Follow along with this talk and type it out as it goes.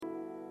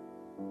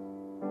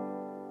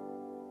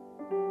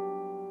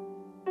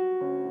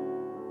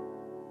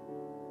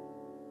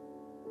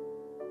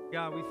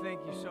God, we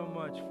thank you so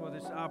much for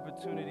this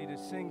opportunity to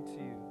sing to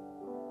you.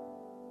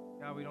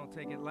 God, we don't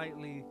take it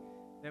lightly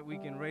that we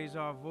can raise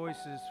our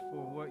voices for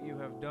what you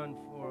have done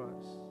for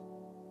us.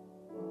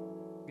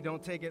 We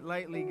don't take it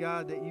lightly,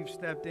 God, that you've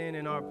stepped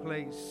in our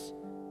place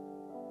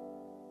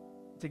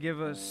to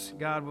give us,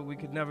 God, what we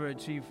could never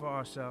achieve for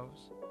ourselves.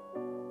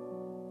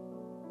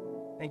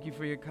 Thank you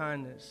for your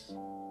kindness.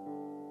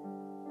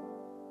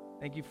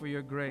 Thank you for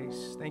your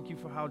grace. Thank you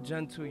for how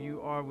gentle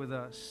you are with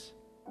us.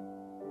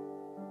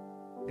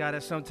 God,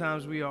 that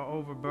sometimes we are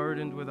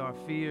overburdened with our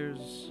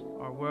fears,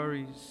 our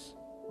worries,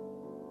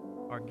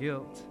 our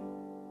guilt.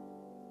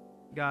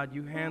 God,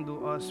 you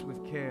handle us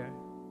with care.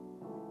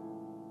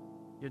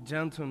 Your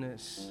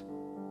gentleness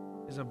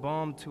is a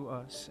balm to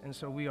us, and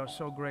so we are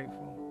so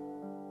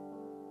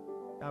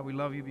grateful. God, we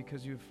love you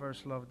because you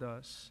first loved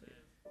us.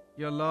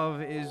 Your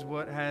love is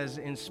what has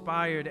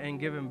inspired and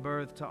given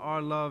birth to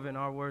our love and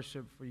our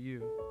worship for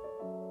you.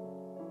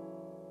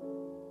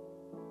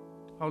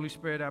 Holy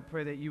Spirit, I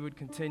pray that you would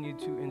continue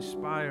to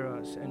inspire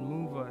us and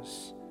move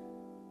us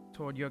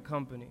toward your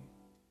company.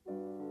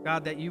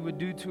 God, that you would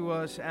do to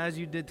us as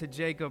you did to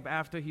Jacob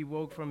after he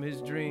woke from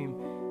his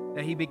dream,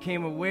 that he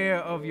became aware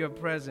of your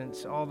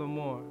presence all the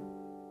more.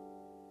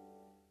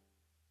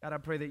 God, I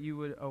pray that you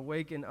would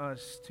awaken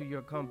us to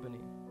your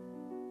company.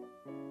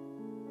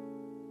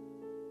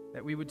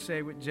 That we would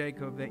say with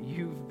Jacob that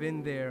you've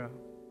been there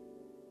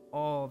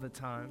all the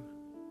time.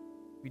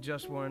 We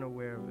just weren't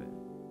aware of it.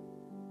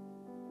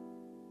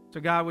 So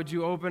God, would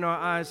you open our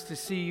eyes to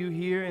see you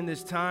here in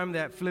this time,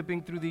 that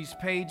flipping through these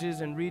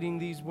pages and reading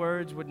these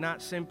words would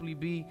not simply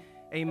be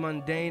a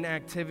mundane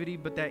activity,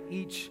 but that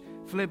each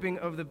flipping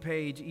of the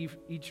page,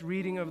 each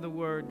reading of the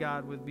word,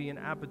 God, would be an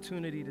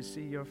opportunity to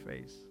see your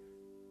face.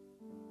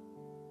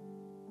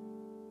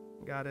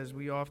 God, as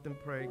we often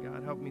pray,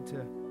 God, help me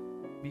to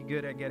be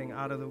good at getting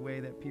out of the way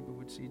that people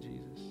would see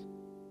Jesus.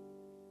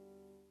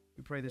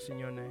 We pray this in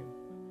your name.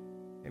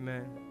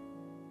 Amen.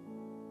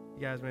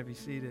 You guys may be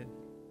seated.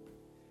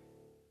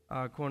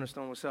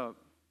 Cornerstone, what's up?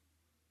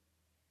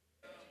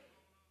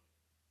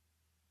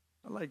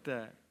 I like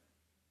that.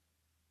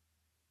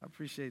 I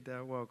appreciate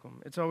that.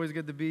 Welcome. It's always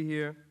good to be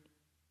here.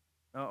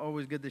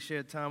 Always good to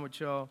share time with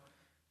y'all.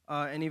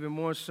 And even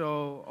more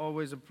so,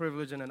 always a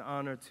privilege and an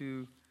honor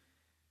to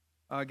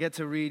get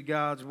to read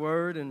God's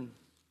word and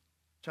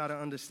try to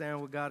understand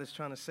what God is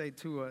trying to say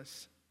to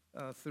us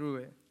through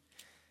it.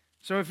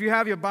 So if you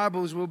have your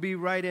Bibles, we'll be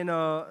right in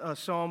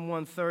Psalm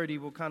 130.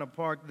 We'll kind of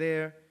park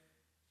there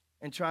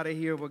and try to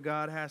hear what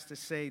God has to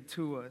say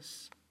to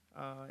us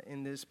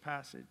in this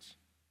passage.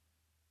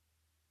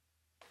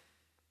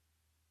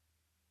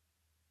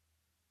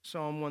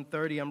 Psalm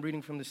 130, I'm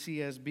reading from the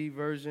CSB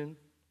version,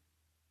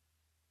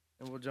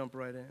 and we'll jump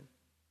right in.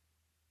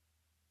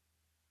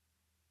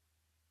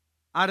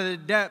 Out of the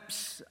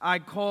depths I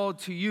call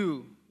to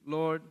you,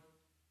 Lord.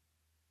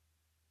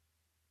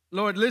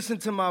 Lord, listen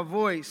to my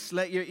voice.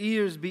 Let your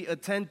ears be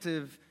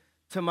attentive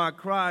to my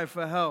cry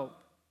for help.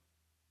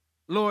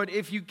 Lord,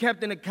 if you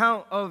kept an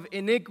account of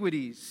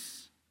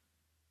iniquities,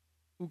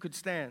 who could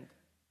stand?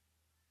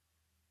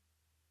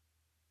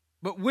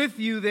 But with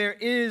you there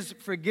is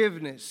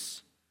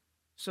forgiveness,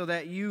 so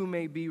that you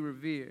may be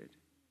revered.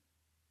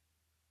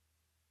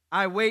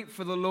 I wait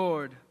for the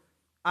Lord.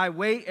 I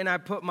wait and I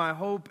put my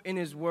hope in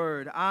his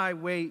word. I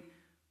wait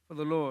for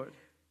the Lord.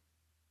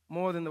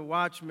 More than the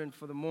watchman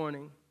for the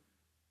morning.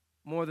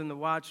 More than the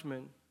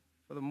watchman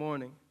for the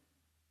morning.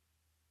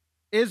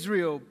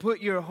 Israel,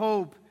 put your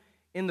hope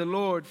in the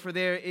Lord, for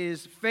there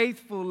is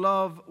faithful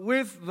love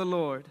with the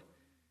Lord,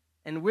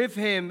 and with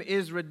him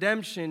is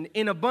redemption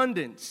in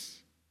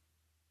abundance,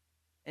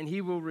 and he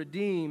will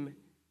redeem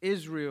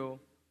Israel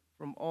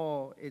from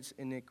all its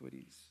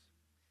iniquities.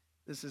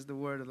 This is the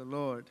word of the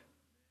Lord.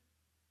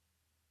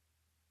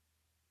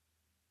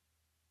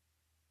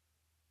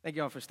 Thank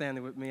y'all for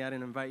standing with me. I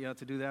didn't invite y'all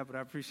to do that, but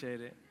I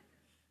appreciate it.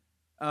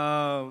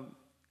 For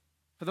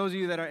those of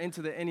you that are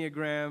into the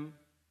Enneagram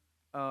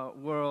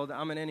world,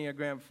 I'm an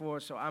Enneagram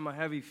 4, so I'm a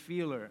heavy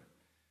feeler.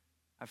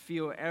 I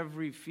feel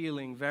every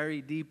feeling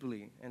very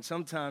deeply, and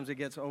sometimes it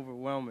gets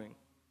overwhelming.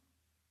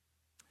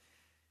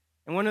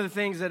 And one of the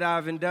things that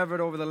I've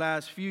endeavored over the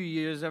last few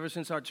years, ever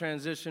since our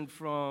transition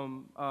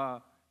from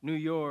New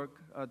York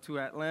to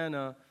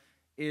Atlanta,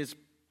 is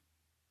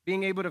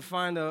being able to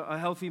find a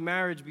healthy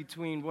marriage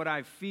between what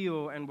I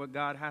feel and what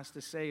God has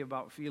to say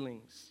about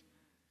feelings.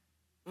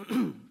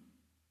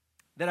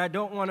 That I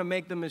don't want to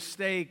make the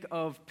mistake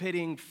of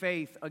pitting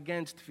faith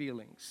against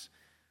feelings,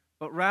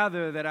 but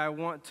rather that I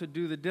want to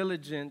do the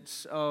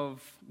diligence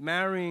of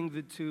marrying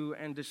the two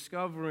and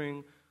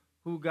discovering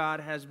who God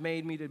has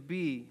made me to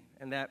be,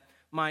 and that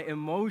my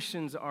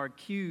emotions are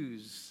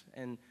cues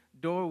and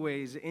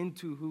doorways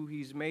into who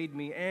he's made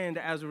me, and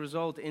as a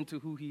result, into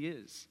who he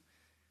is.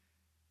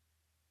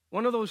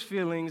 One of those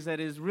feelings that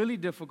is really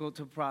difficult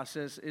to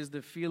process is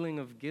the feeling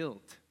of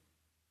guilt.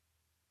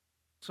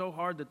 So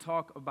hard to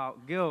talk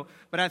about guilt,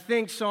 but I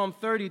think Psalm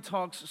 30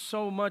 talks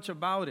so much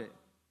about it.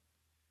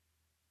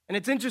 And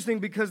it's interesting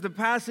because the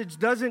passage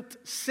doesn't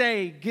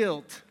say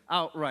guilt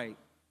outright.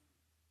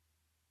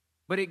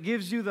 but it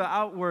gives you the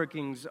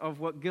outworkings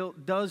of what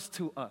guilt does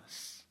to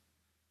us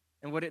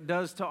and what it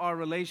does to our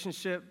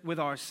relationship with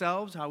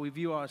ourselves, how we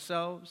view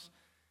ourselves,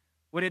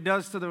 what it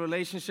does to the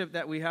relationship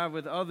that we have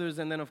with others,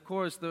 and then, of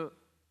course, the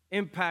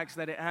impacts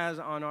that it has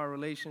on our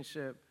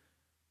relationship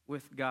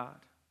with God.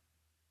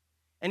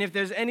 And if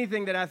there's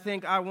anything that I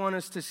think I want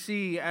us to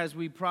see as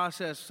we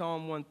process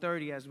Psalm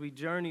 130, as we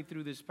journey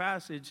through this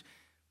passage,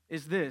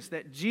 is this,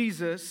 that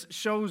Jesus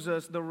shows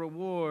us the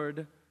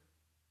reward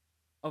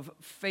of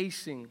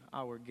facing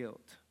our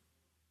guilt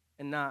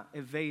and not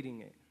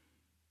evading it.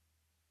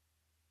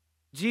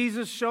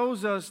 Jesus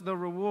shows us the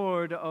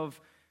reward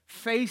of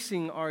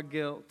facing our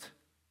guilt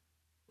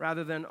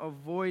rather than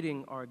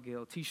avoiding our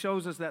guilt. He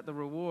shows us that the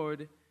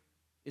reward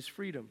is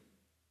freedom.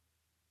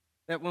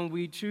 That when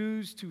we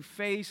choose to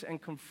face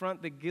and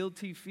confront the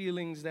guilty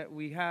feelings that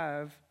we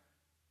have,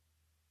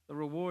 the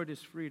reward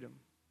is freedom.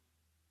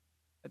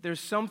 That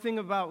there's something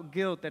about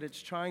guilt that it's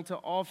trying to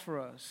offer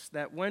us,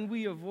 that when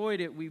we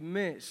avoid it, we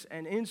miss.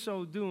 And in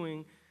so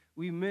doing,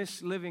 we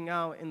miss living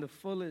out in the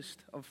fullest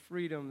of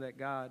freedom that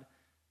God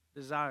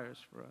desires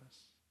for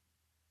us.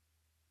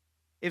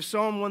 If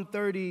Psalm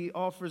 130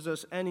 offers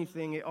us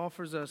anything, it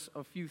offers us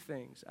a few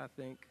things, I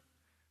think.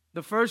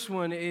 The first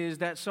one is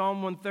that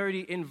Psalm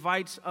 130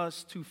 invites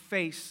us to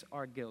face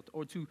our guilt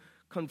or to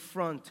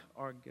confront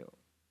our guilt.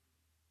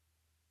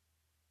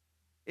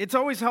 It's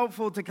always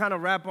helpful to kind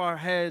of wrap our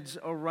heads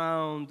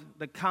around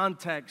the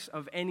context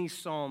of any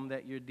psalm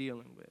that you're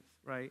dealing with,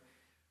 right?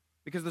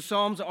 Because the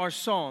psalms are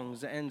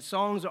songs, and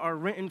songs are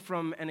written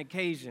from an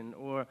occasion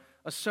or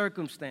a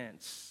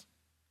circumstance,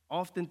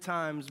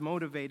 oftentimes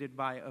motivated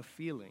by a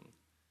feeling,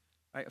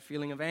 right? A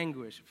feeling of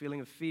anguish, a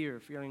feeling of fear,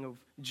 a feeling of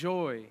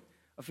joy,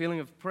 a feeling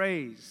of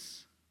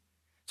praise.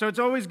 So it's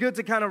always good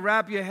to kind of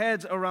wrap your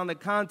heads around the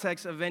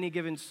context of any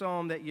given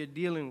psalm that you're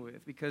dealing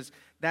with, because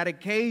that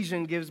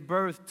occasion gives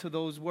birth to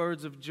those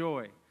words of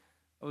joy,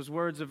 those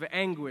words of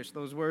anguish,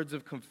 those words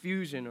of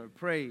confusion or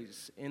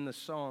praise in the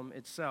psalm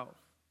itself.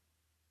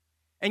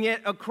 And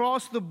yet,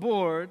 across the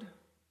board,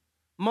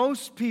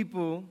 most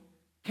people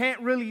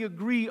can't really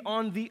agree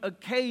on the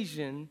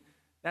occasion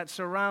that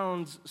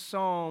surrounds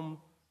Psalm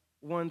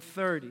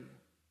 130.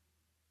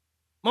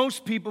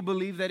 Most people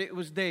believe that it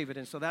was David,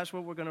 and so that's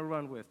what we're going to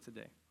run with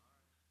today.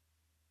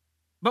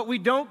 But we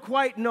don't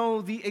quite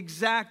know the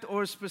exact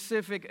or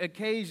specific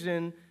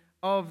occasion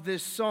of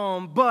this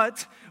psalm,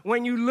 but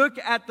when you look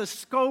at the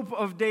scope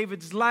of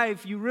David's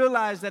life, you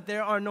realize that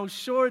there are no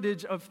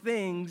shortage of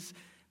things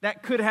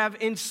that could have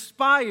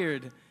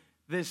inspired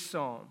this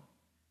psalm.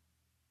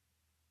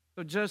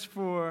 So just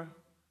for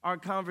our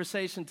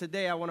conversation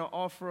today, I want to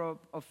offer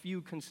up a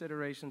few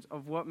considerations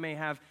of what may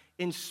have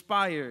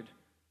inspired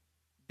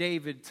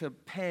David to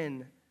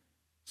pen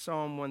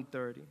Psalm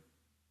 130.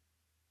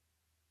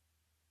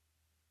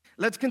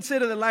 Let's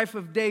consider the life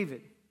of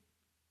David.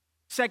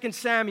 2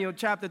 Samuel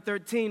chapter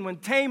 13, when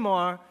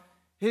Tamar,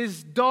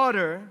 his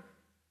daughter,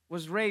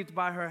 was raped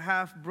by her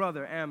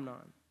half-brother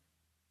Amnon.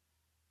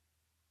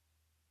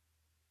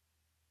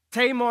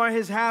 Tamar,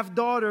 his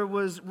half-daughter,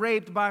 was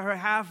raped by her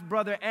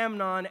half-brother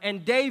Amnon,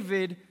 and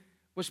David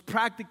was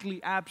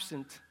practically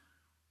absent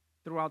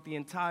throughout the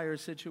entire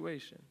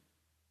situation.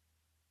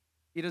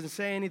 He doesn't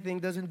say anything,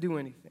 doesn't do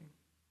anything.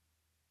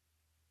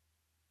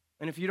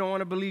 And if you don't want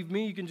to believe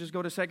me, you can just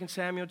go to 2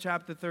 Samuel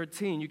chapter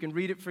 13. You can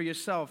read it for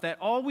yourself. That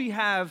all we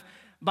have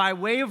by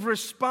way of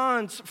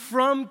response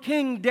from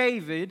King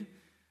David,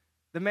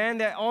 the man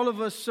that all of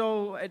us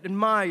so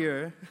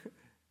admire,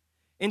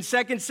 in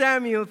 2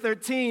 Samuel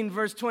 13,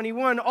 verse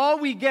 21, all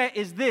we get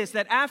is this,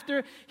 that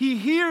after he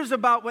hears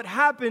about what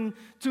happened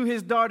to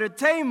his daughter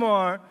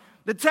Tamar,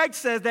 the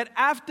text says that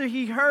after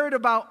he heard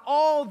about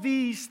all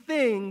these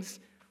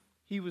things,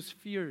 he was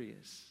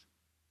furious.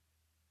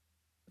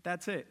 But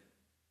that's it.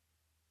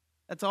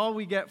 That's all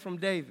we get from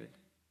David.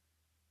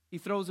 He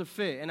throws a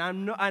fit. And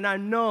I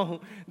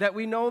know that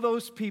we know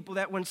those people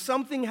that when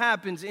something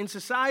happens in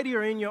society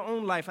or in your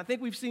own life, I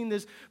think we've seen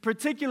this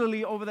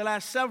particularly over the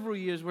last several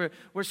years where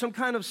some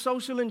kind of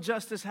social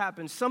injustice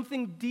happens,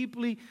 something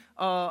deeply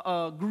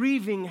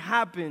grieving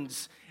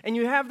happens, and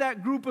you have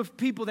that group of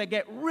people that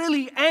get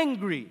really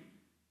angry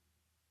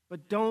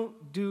but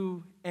don't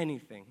do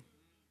anything.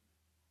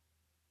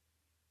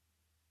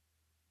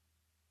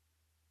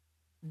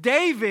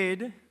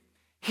 David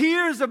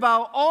hears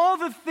about all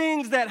the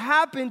things that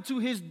happened to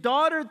his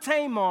daughter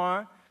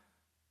Tamar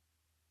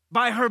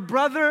by her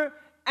brother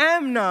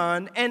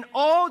Amnon, and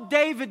all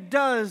David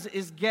does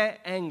is get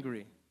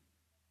angry.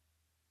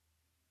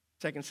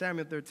 2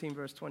 Samuel 13,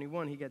 verse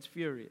 21, he gets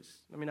furious.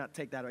 Let me not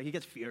take that away. He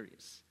gets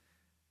furious.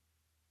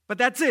 But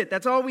that's it.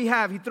 That's all we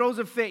have. He throws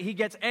a fit. He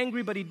gets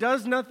angry, but he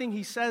does nothing.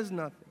 He says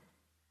nothing.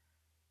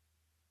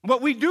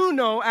 What we do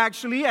know,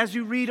 actually, as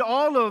you read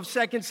all of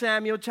 2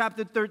 Samuel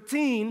chapter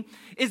 13,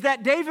 is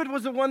that David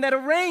was the one that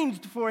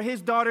arranged for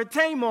his daughter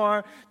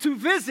Tamar to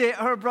visit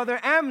her brother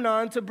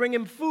Amnon to bring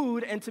him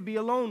food and to be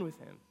alone with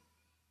him.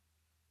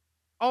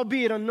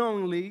 Albeit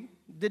unknowingly,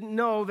 didn't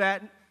know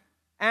that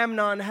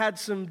Amnon had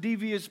some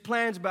devious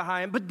plans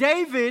behind him. But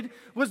David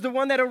was the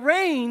one that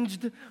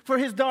arranged for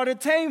his daughter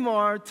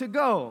Tamar to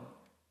go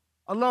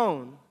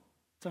alone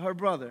to her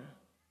brother.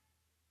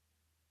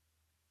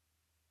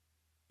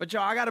 But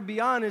y'all, I got to be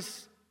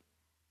honest,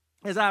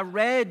 as I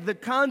read the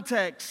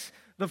context,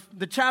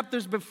 the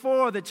chapters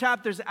before, the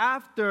chapters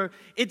after,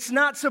 it's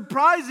not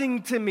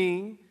surprising to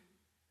me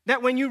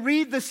that when you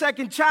read the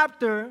second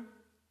chapter,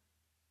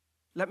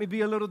 let me be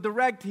a little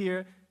direct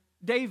here,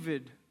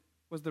 David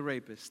was the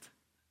rapist.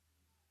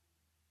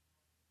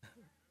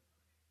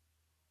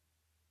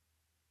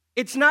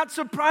 It's not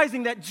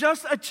surprising that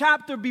just a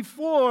chapter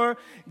before,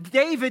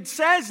 David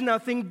says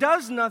nothing,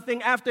 does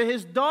nothing after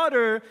his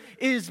daughter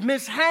is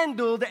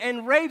mishandled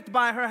and raped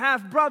by her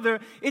half-brother.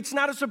 It's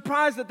not a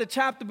surprise that the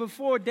chapter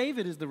before,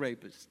 David is the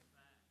rapist.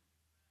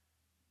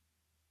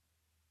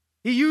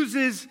 He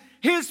uses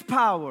his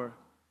power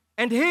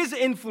and his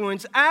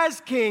influence as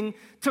king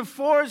to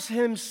force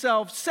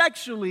himself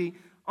sexually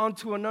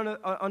onto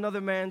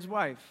another man's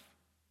wife,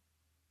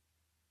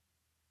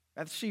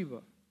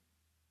 Bathsheba.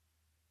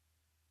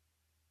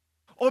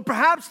 Or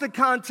perhaps the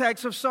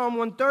context of Psalm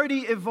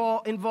 130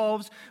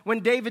 involves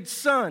when David's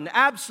son,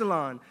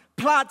 Absalom,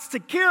 plots to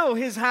kill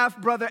his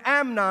half-brother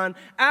Amnon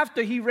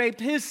after he raped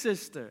his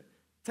sister,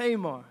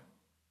 Tamar.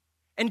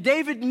 And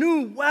David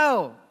knew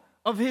well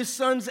of his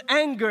son's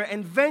anger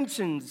and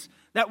vengeance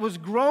that was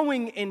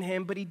growing in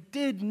him, but he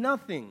did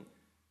nothing.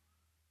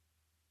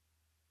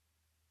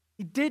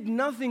 He did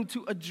nothing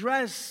to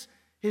address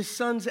his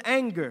son's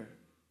anger.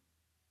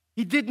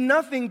 He did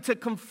nothing to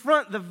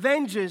confront the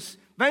vengeance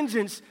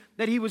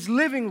that he was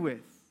living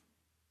with.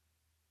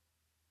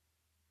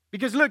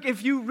 Because look,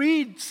 if you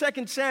read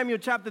 2 Samuel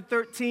chapter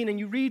 13 and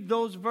you read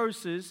those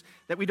verses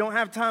that we don't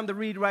have time to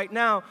read right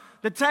now,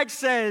 the text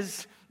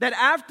says that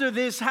after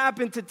this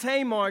happened to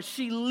Tamar,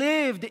 she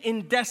lived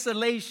in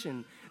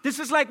desolation. This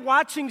is like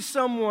watching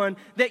someone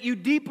that you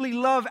deeply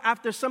love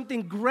after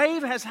something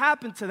grave has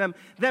happened to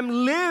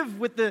them live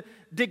with the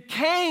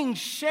decaying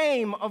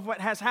shame of what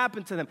has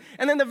happened to them.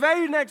 And then the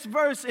very next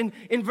verse,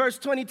 in verse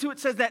 22, it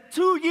says that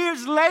 2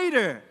 years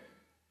later,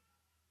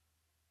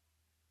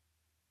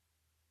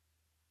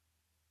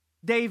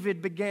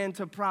 David began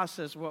to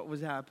process what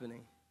was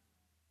happening.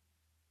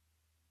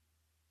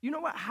 You know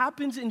what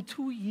happens in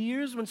 2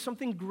 years when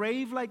something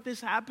grave like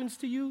this happens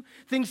to you?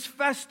 Things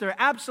fester.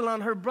 Absalom,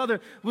 her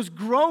brother, was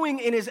growing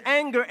in his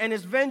anger and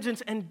his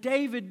vengeance, and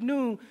David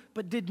knew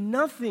but did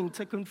nothing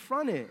to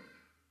confront it.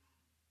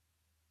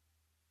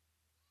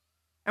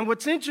 And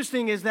what's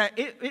interesting is that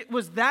it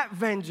was that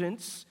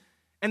vengeance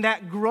and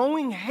that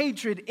growing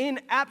hatred in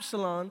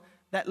Absalom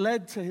that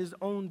led to his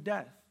own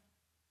death.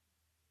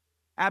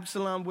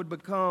 Absalom would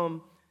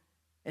become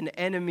an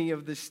enemy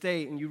of the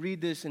state. And you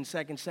read this in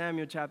 2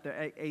 Samuel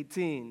chapter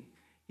 18.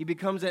 He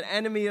becomes an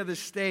enemy of the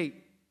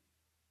state.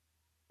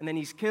 And then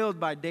he's killed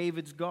by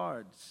David's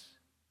guards.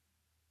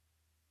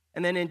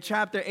 And then in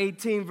chapter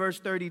 18, verse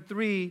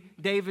 33,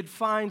 David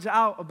finds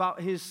out about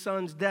his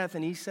son's death.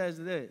 And he says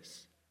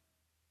this.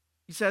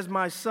 He says,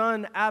 my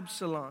son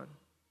Absalom,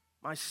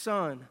 my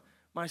son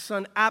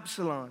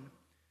Absalom,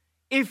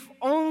 if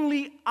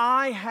only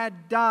I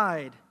had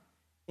died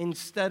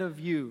instead of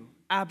you,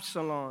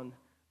 Absalom,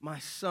 my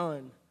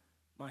son,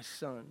 my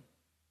son.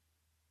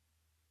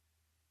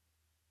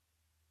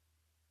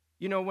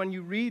 You know, when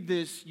you read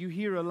this, you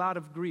hear a lot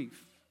of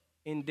grief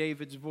in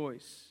David's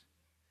voice.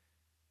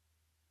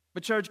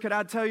 But church, could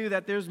I tell you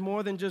that there's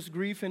more than just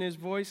grief in his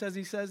voice as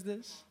he says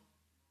this?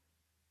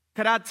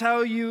 Could I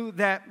tell you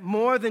that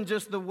more than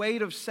just the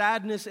weight of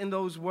sadness in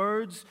those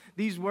words,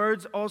 these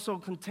words also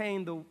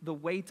contain the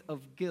weight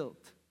of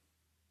guilt.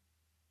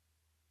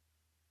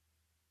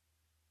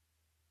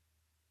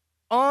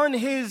 On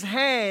his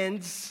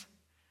hands,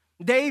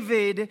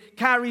 David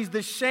carries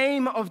the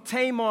shame of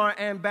Tamar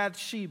and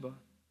Bathsheba,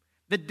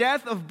 the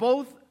death of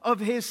both of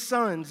his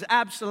sons,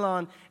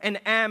 Absalom and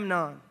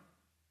Amnon,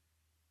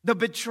 the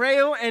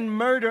betrayal and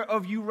murder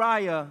of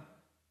Uriah,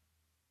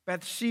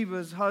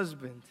 Bathsheba's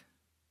husband.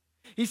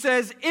 He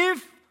says,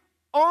 if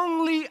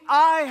only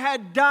I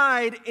had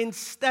died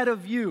instead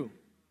of you.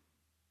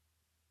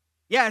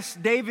 Yes,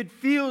 David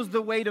feels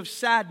the weight of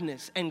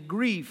sadness and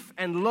grief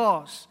and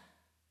loss.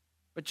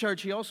 But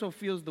church, he also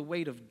feels the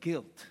weight of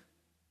guilt.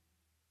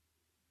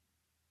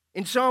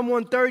 In Psalm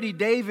 130,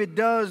 David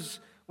does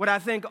what I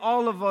think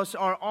all of us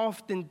are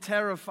often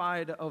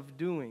terrified of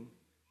doing.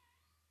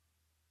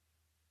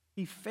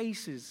 He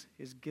faces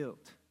his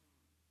guilt.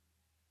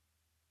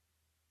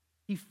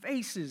 He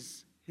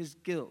faces his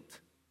guilt.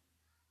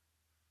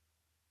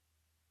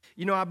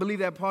 You know, I believe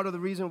that part of the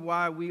reason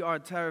why we are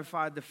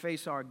terrified to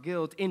face our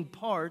guilt, in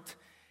part,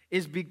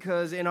 is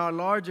because in our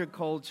larger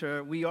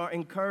culture, we are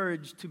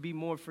encouraged to be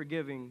more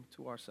forgiving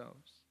to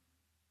ourselves.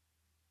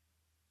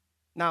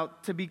 Now,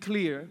 to be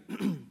clear,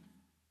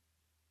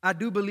 I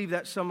do believe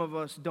that some of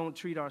us don't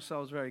treat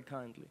ourselves very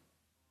kindly.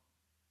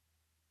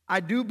 I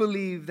do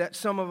believe that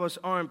some of us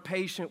aren't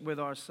patient with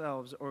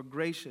ourselves, or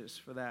gracious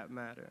for that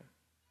matter.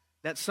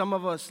 That some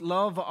of us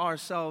love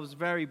ourselves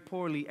very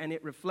poorly, and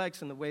it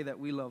reflects in the way that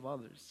we love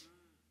others.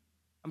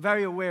 I'm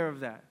very aware of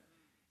that.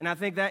 And I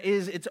think that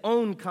is its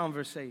own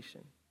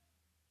conversation.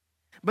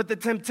 But the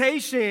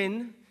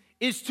temptation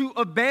is to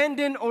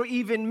abandon or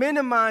even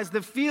minimize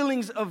the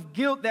feelings of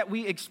guilt that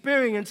we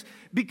experience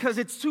because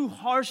it's too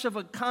harsh of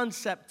a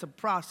concept to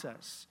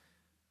process,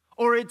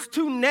 or it's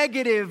too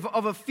negative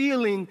of a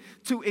feeling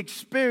to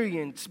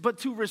experience. But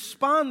to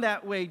respond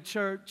that way,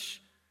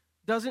 church,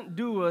 doesn't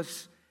do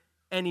us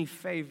any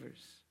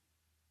favors.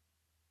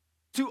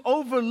 To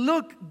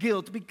overlook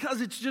guilt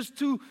because it's just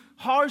too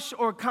harsh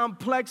or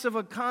complex of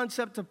a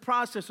concept to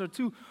process, or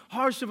too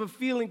harsh of a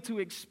feeling to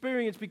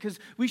experience because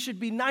we should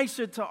be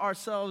nicer to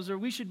ourselves, or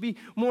we should be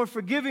more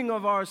forgiving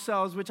of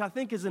ourselves, which I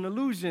think is an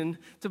illusion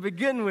to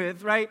begin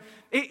with, right?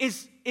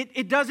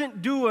 It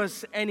doesn't do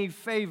us any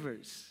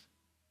favors.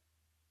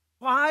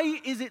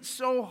 Why is it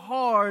so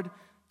hard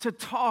to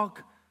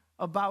talk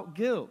about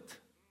guilt?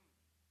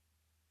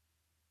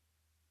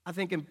 I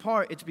think in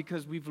part it's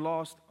because we've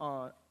lost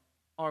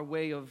our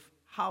way of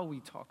how we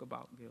talk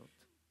about guilt.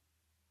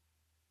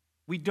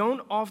 We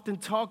don't often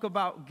talk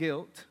about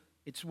guilt,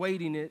 its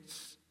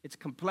weightiness, its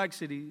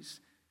complexities,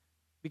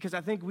 because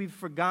I think we've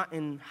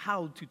forgotten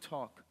how to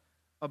talk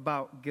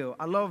about guilt.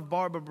 I love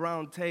Barbara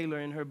Brown Taylor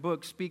in her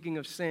book, Speaking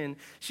of Sin.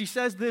 She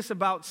says this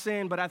about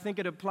sin, but I think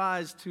it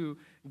applies to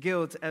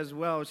guilt as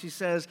well. She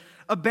says,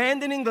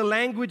 abandoning the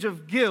language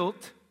of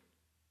guilt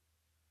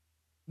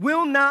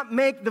will not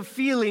make the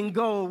feeling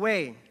go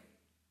away.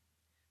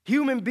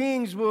 Human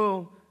beings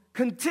will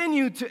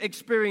continue to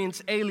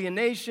experience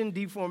alienation,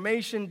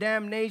 deformation,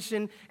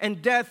 damnation,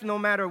 and death no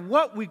matter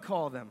what we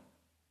call them.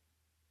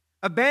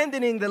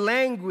 Abandoning the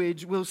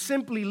language will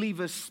simply leave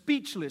us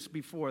speechless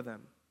before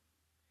them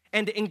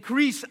and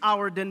increase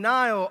our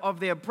denial of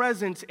their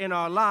presence in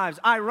our lives.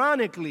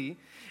 Ironically,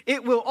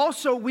 it will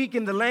also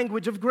weaken the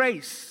language of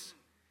grace,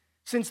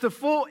 since the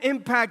full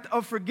impact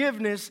of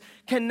forgiveness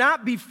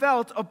cannot be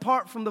felt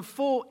apart from the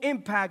full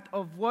impact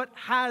of what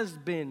has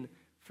been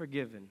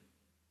forgiven.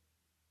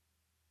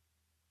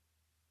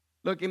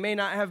 Look, it may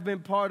not have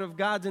been part of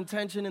God's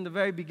intention in the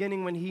very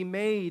beginning when He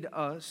made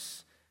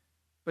us,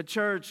 but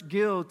church,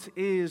 guilt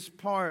is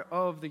part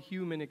of the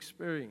human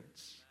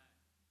experience.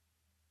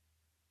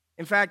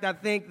 In fact, I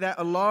think that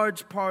a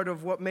large part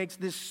of what makes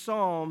this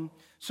psalm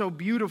so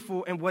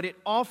beautiful and what it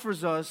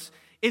offers us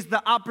is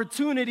the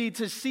opportunity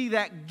to see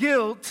that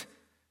guilt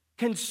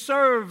can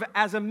serve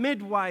as a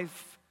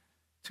midwife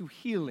to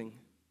healing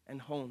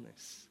and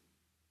wholeness.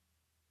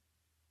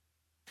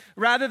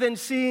 Rather than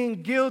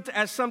seeing guilt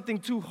as something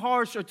too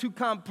harsh or too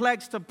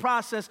complex to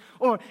process,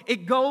 or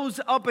it goes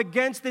up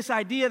against this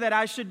idea that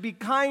I should be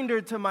kinder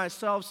to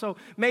myself, so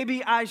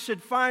maybe I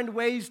should find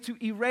ways to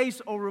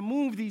erase or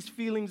remove these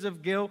feelings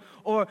of guilt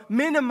or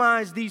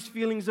minimize these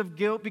feelings of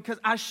guilt because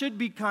I should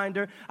be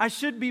kinder, I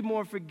should be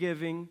more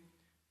forgiving.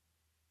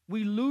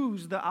 We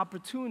lose the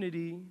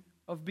opportunity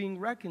of being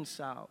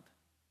reconciled.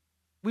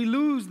 We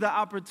lose the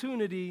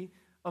opportunity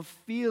of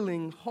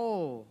feeling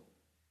whole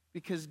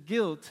because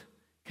guilt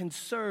can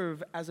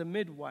serve as a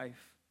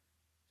midwife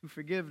to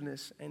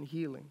forgiveness and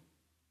healing.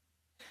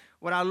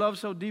 What I love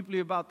so deeply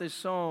about this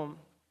psalm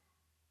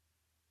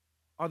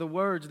are the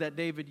words that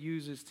David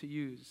uses to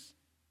use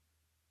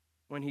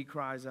when he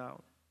cries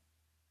out.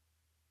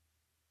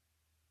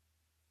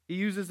 He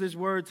uses this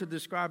word to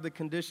describe the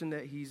condition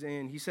that he's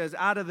in. He says,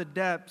 out of the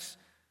depths,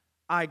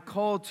 I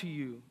call to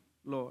you,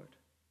 Lord.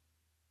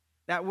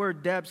 That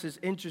word depths is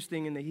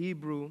interesting in the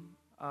Hebrew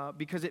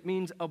because it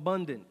means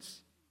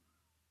abundance.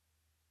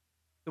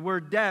 The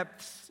word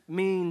depths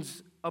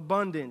means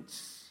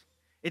abundance.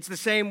 It's the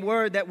same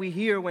word that we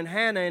hear when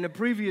Hannah, in a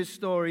previous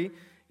story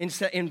in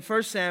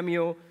 1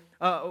 Samuel,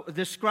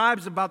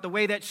 describes about the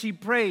way that she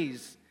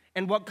prays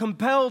and what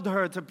compelled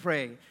her to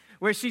pray,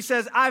 where she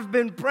says, I've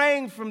been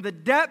praying from the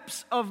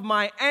depths of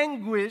my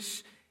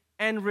anguish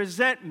and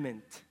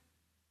resentment.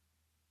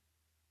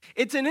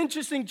 It's an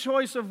interesting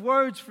choice of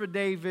words for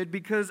David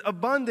because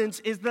abundance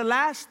is the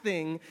last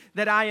thing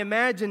that I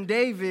imagine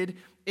David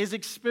is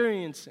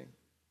experiencing.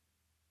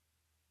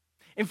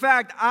 In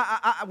fact,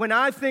 when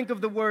I think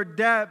of the word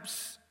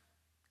depths,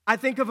 I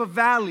think of a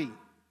valley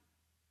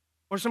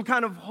or some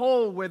kind of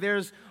hole where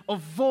there's a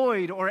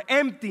void or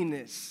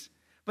emptiness.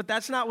 But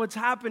that's not what's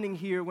happening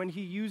here when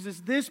he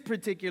uses this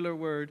particular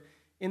word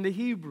in the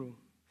Hebrew.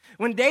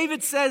 When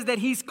David says that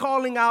he's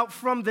calling out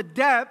from the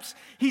depths,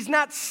 he's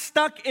not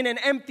stuck in an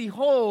empty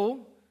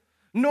hole,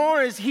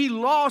 nor is he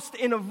lost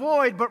in a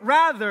void, but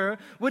rather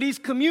what he's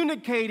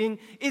communicating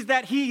is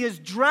that he is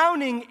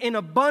drowning in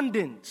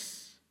abundance.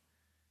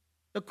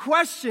 The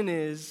question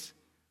is,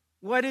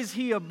 what is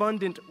he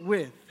abundant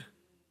with?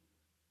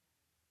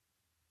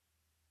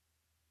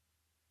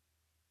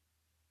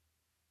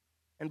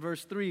 And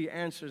verse 3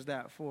 answers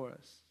that for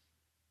us.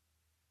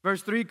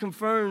 Verse 3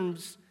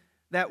 confirms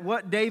that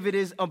what David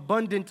is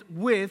abundant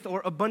with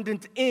or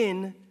abundant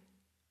in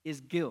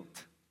is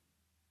guilt.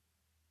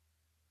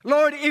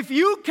 Lord, if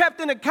you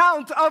kept an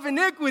account of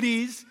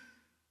iniquities,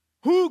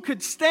 who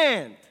could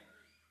stand?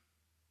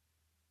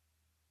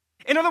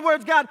 In other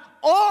words, God,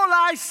 all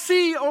I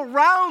see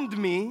around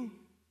me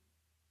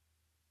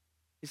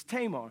is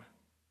Tamar.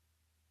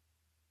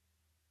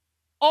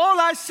 All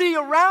I see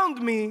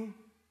around me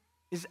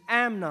is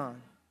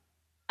Amnon,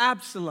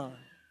 Absalom,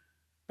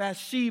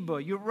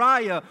 Bathsheba,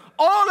 Uriah.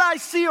 All I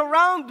see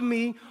around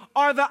me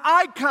are the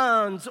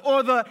icons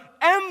or the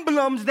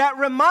emblems that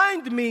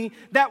remind me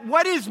that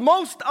what is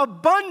most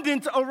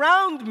abundant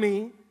around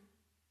me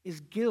is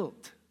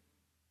guilt.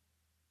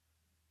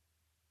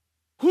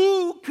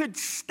 Who could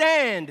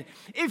stand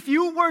if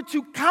you were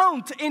to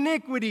count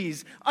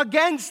iniquities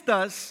against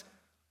us?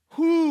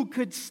 Who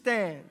could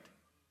stand?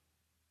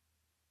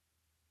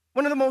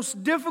 One of the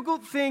most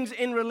difficult things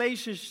in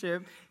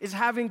relationship is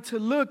having to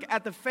look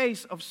at the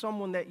face of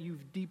someone that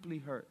you've deeply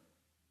hurt.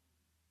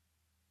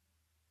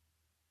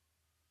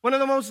 One of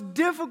the most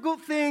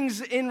difficult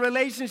things in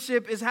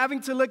relationship is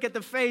having to look at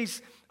the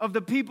face of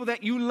the people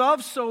that you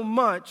love so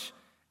much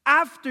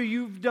after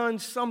you've done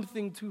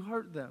something to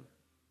hurt them.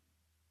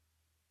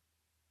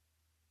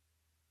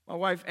 My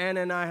wife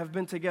Anna and I have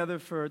been together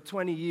for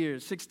 20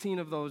 years, 16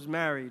 of those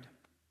married,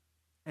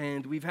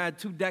 and we've had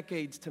 2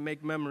 decades to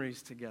make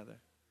memories together.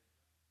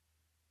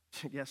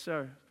 Yes,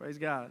 sir. Praise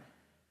God.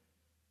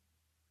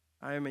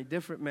 I am a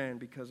different man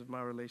because of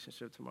my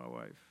relationship to my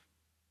wife.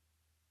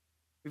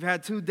 We've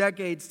had 2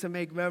 decades to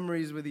make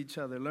memories with each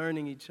other,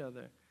 learning each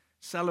other,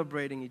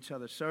 celebrating each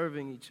other,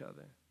 serving each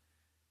other.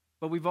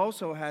 But we've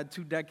also had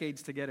 2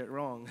 decades to get it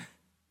wrong.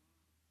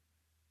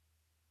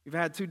 We've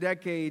had 2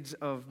 decades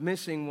of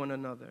missing one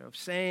another, of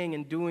saying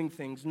and doing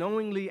things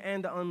knowingly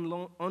and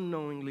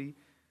unknowingly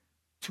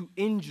to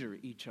injure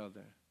each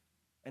other.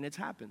 And it's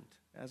happened.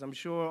 As I'm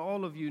sure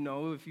all of you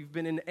know, if you've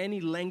been in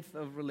any length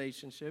of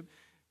relationship,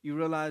 you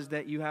realize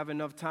that you have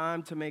enough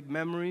time to make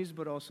memories,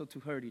 but also to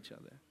hurt each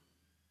other.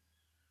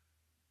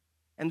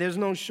 And there's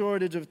no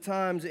shortage of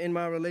times in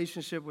my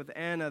relationship with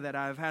Anna that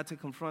I've had to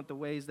confront the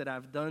ways that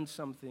I've done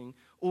something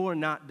or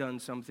not done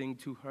something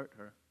to hurt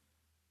her.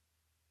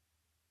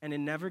 And it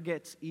never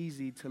gets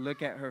easy to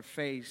look at her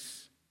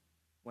face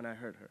when I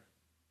hurt her.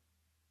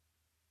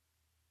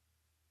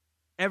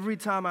 Every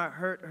time I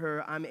hurt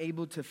her, I'm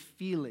able to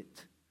feel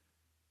it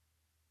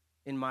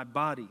in my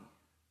body.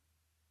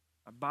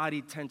 My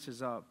body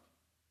tenses up.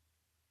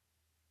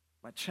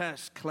 My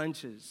chest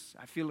clenches.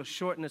 I feel a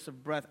shortness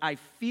of breath. I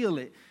feel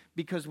it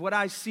because what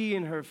I see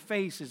in her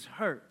face is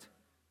hurt.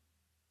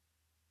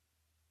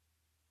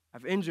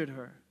 I've injured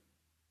her.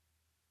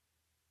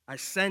 I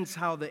sense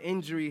how the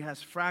injury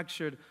has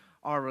fractured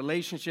our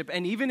relationship.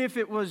 And even if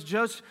it was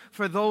just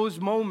for those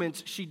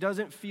moments, she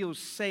doesn't feel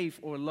safe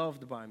or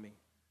loved by me.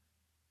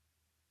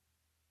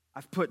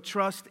 I've put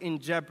trust in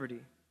jeopardy.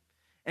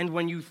 And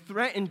when you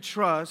threaten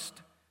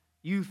trust,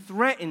 you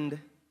threaten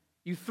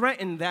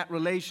that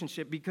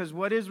relationship, because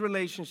what is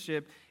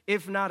relationship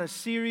if not a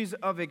series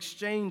of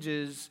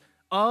exchanges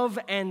of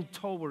and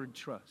toward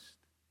trust?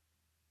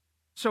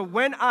 So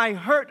when I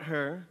hurt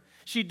her,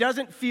 she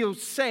doesn't feel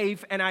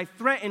safe, and I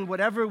threaten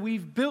whatever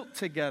we've built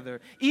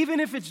together, even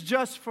if it's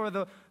just for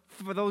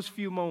those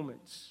few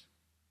moments.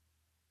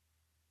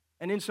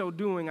 And in so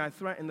doing, I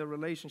threaten the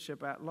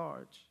relationship at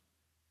large.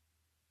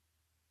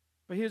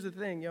 But here's the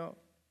thing, y'all.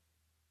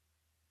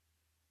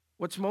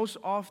 What's most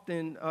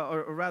often,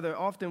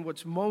 often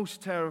what's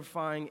most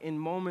terrifying in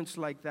moments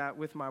like that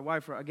with my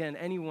wife, or again,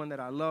 anyone that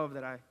I love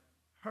that I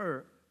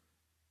hurt,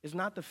 is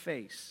not the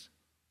face,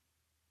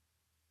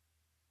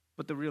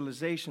 but the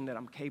realization that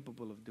I'm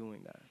capable of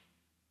doing that.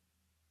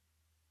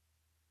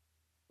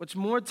 What's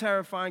more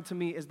terrifying to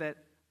me is that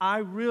I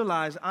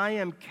realize I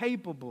am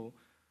capable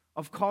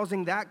of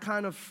causing that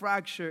kind of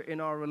fracture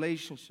in our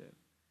relationship,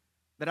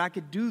 that I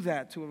could do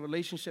that to a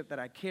relationship that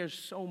I care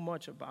so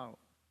much about.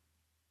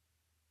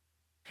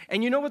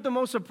 And you know what the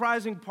most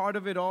surprising part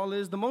of it all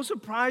is? The most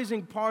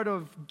surprising part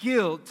of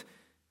guilt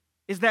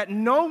is that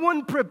no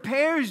one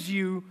prepares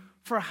you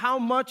for how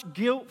much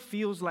guilt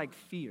feels like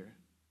fear.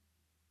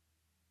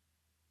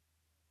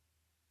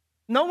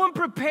 No one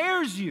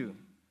prepares you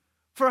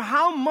for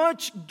how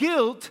much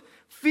guilt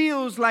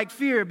feels like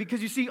fear.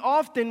 Because you see,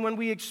 often when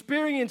we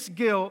experience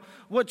guilt,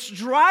 what's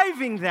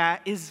driving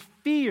that is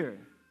fear.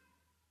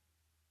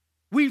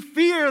 We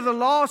fear the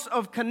loss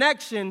of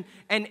connection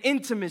and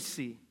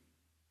intimacy.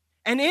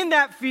 And in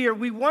that fear,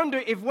 we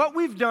wonder if what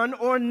we've done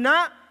or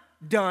not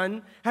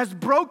done has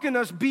broken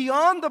us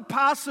beyond the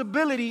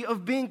possibility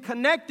of being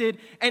connected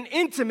and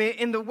intimate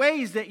in the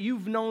ways that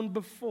you've known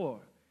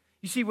before.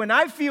 You see, when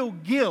I feel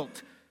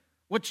guilt,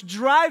 what's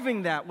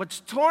driving that,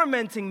 what's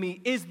tormenting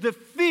me, is the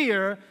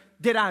fear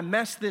that I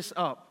mess this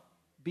up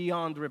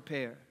beyond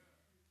repair.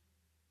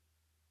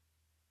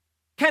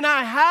 Can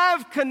I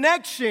have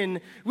connection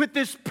with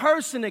this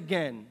person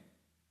again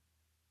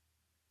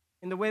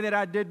in the way that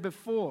I did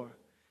before?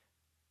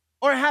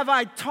 Or have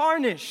I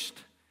tarnished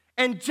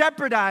and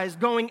jeopardized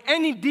going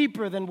any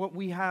deeper than what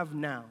we have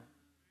now?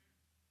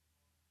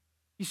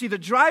 You see, the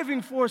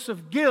driving force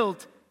of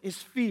guilt is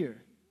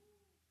fear.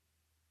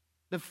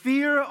 The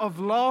fear of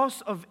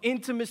loss of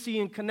intimacy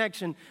and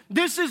connection.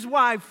 This is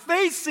why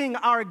facing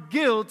our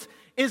guilt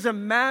is a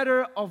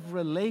matter of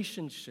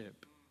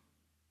relationship.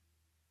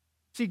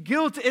 See,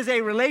 guilt is a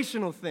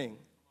relational thing,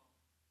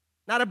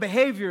 not a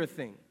behavior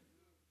thing.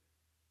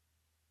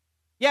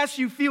 Yes,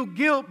 you feel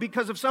guilt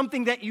because of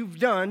something that you've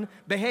done,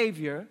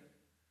 behavior.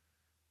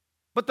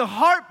 But the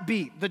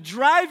heartbeat, the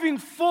driving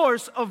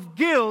force of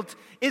guilt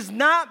is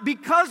not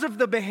because of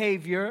the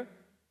behavior.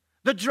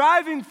 The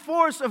driving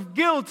force of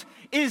guilt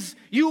is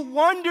you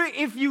wonder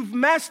if you've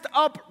messed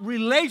up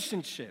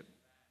relationship.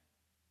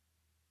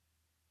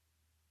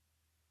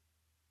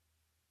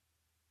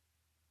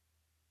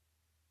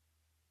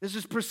 This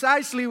is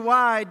precisely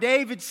why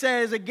David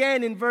says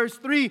again in verse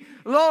 3,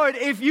 Lord,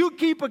 if you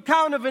keep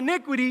account of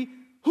iniquity,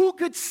 who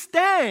could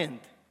stand?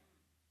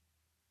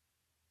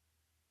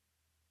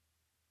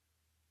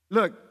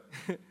 Look,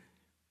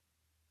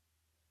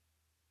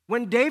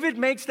 when David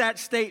makes that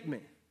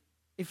statement,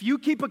 if you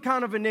keep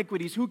account of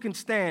iniquities, who can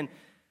stand?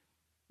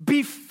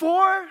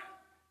 Before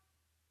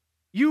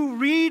you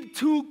read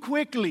too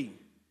quickly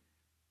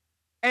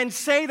and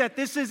say that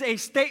this is a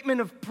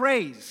statement of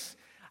praise,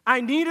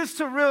 I need us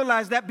to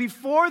realize that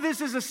before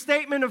this is a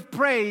statement of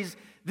praise,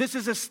 this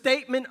is a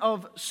statement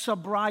of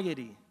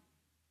sobriety.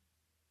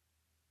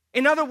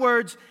 In other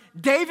words,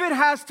 David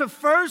has to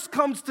first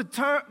come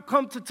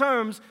to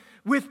terms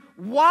with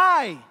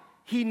why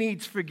he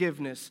needs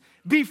forgiveness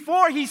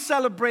before he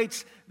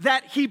celebrates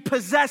that he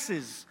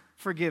possesses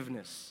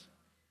forgiveness.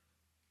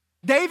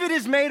 David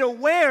is made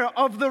aware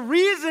of the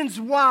reasons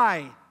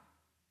why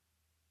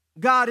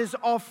God is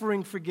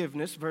offering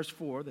forgiveness. Verse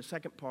 4, the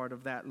second part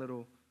of that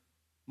little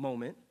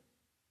moment.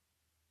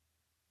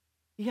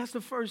 He has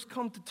to first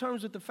come to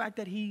terms with the fact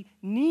that he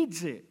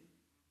needs it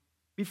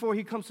before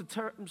he comes to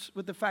terms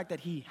with the fact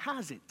that he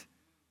has it.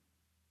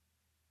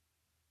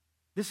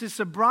 This is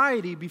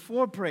sobriety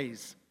before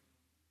praise.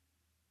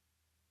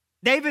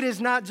 David is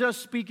not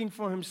just speaking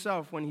for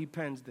himself when he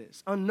pens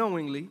this.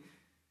 Unknowingly,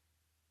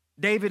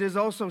 David is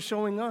also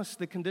showing us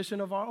the condition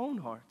of our own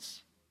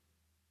hearts.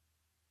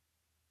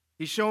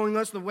 He's showing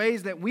us the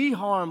ways that we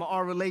harm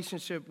our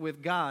relationship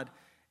with God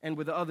and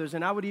with others,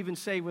 and I would even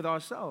say with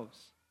ourselves.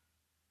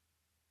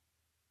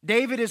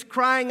 David is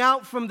crying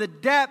out from the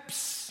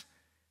depths,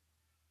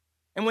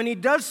 and when he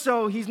does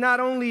so, he's not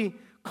only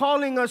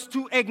calling us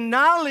to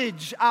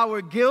acknowledge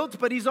our guilt,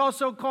 but he's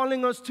also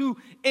calling us to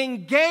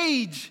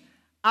engage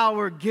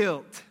our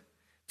guilt,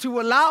 to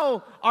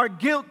allow our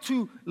guilt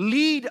to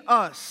lead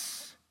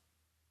us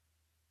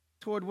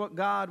toward what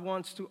God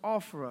wants to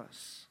offer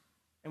us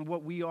and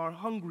what we are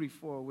hungry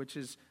for, which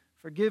is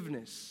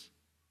forgiveness,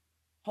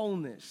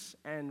 wholeness,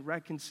 and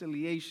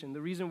reconciliation.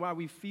 The reason why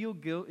we feel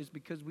guilt is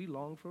because we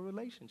long for a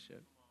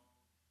relationship.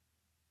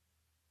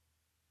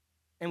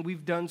 And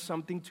we've done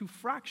something to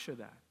fracture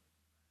that.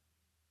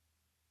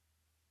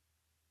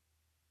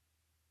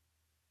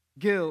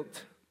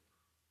 Guilt,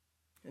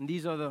 and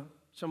these are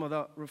some of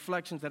the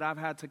reflections that I've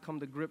had to come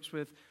to grips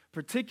with,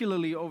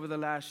 particularly over the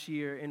last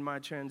year in my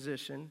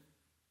transition.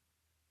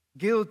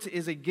 Guilt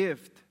is a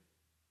gift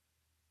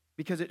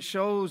because it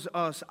shows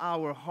us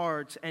our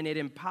hearts and it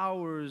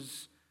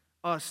empowers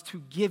us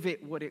to give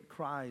it what it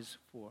cries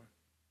for.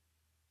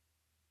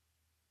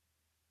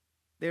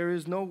 There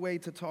is no way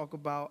to talk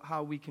about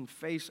how we can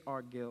face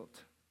our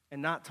guilt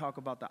and not talk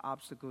about the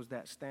obstacles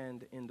that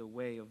stand in the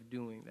way of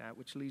doing that,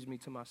 which leads me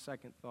to my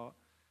second thought.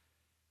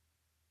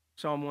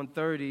 Psalm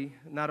 130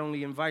 not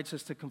only invites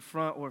us to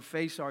confront or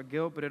face our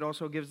guilt, but it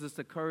also gives us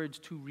the courage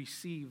to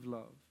receive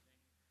love.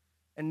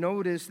 And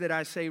notice that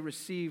I say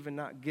receive and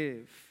not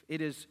give.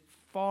 It is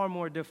far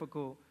more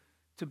difficult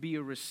to be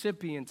a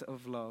recipient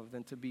of love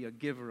than to be a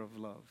giver of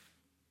love.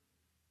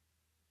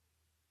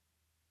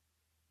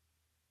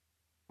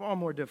 Far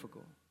more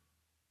difficult.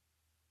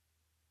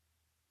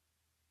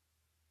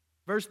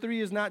 Verse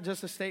 3 is not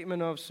just a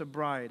statement of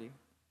sobriety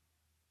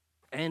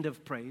and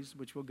of praise,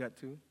 which we'll get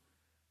to,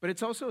 but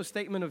it's also a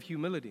statement of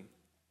humility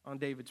on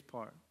David's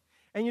part.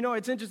 And you know,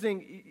 it's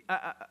interesting.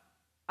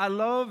 I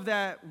love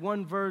that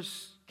one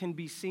verse can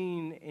be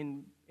seen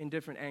in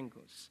different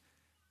angles.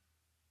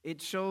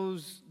 It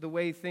shows the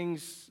way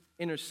things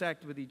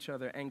intersect with each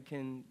other and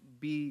can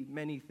be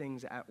many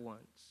things at once.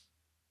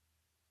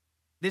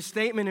 This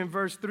statement in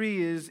verse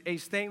 3 is a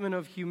statement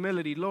of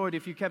humility. Lord,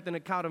 if you kept an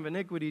account of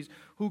iniquities,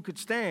 who could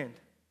stand?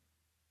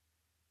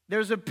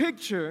 There's a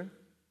picture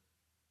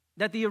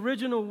that the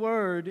original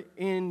word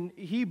in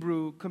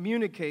Hebrew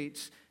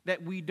communicates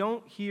that we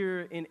don't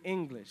hear in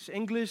English.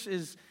 English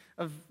is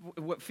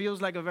what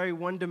feels like a very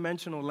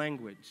one-dimensional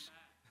language,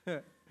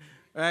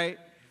 right?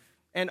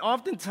 And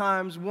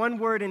oftentimes, one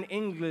word in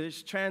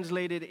English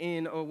translated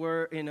in a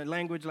word in a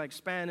language like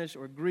Spanish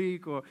or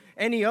Greek or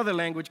any other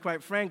language,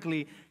 quite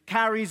frankly,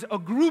 carries a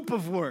group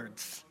of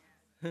words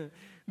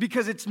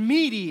because it's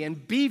meaty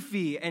and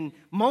beefy and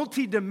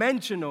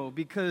multidimensional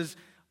because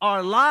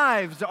our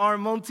lives are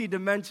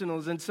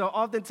multidimensionals. And so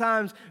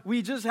oftentimes,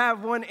 we just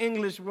have one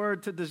English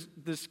word to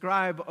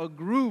describe a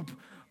group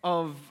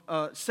of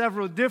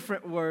several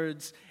different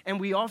words,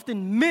 and we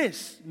often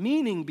miss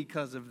meaning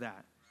because of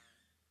that.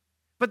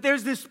 But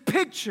there's this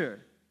picture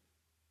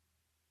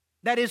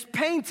that is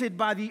painted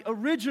by the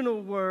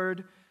original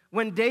word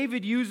when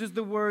David uses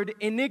the word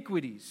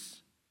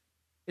iniquities.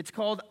 It's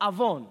called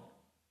avon.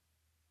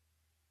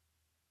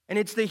 And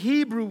it's the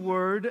Hebrew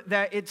word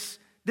that it's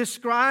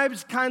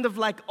describes kind of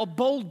like a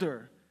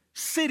boulder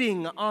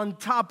sitting on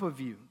top of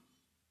you.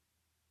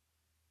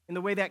 In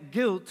the way that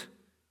guilt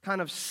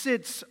kind of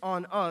sits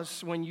on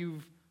us when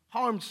you've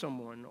harmed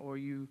someone or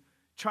you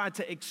try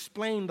to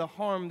explain the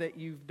harm that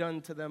you've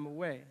done to them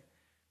away.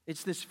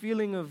 It's this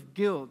feeling of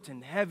guilt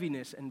and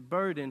heaviness and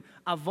burden.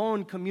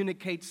 Avon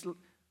communicates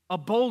a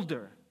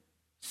boulder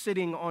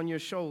sitting on your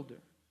shoulder.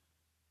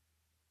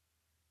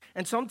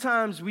 And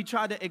sometimes we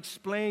try to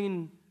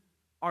explain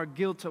our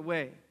guilt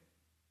away,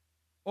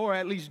 or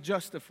at least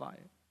justify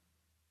it.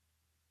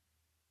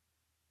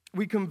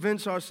 We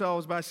convince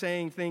ourselves by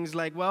saying things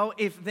like, well,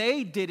 if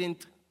they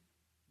didn't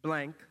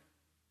blank,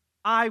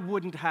 I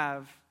wouldn't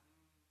have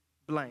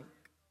blank.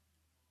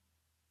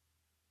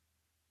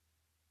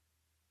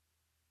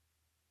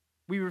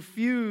 We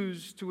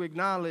refuse to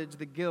acknowledge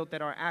the guilt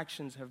that our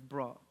actions have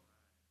brought.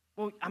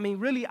 Well, I mean,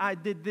 really, I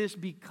did this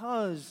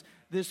because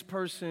this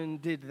person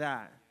did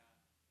that.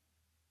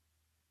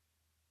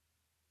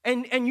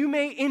 And you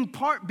may in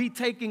part be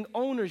taking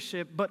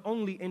ownership, but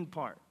only in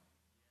part.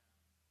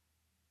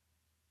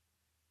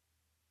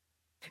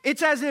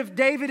 It's as if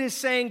David is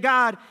saying,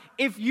 God,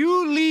 if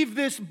you leave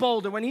this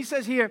boulder, when he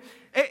says here,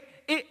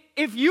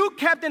 if you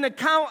kept an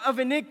account of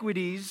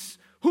iniquities,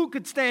 who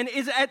could stand?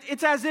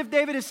 It's as if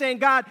David is saying,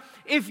 God,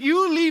 if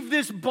you leave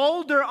this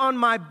boulder on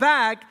my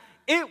back,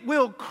 it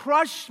will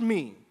crush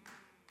me.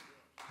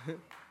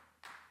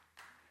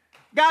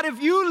 God,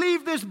 if you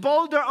leave this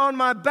boulder on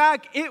my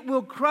back, it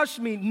will crush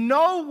me.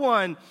 No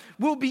one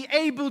will be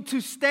able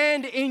to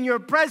stand in your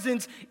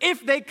presence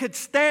if they could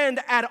stand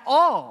at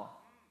all.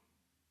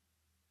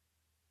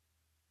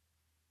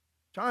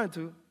 Trying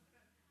to.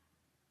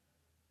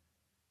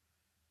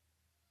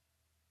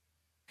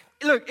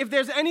 Look, if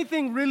there's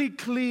anything really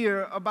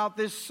clear about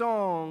this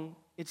song,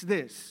 it's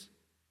this.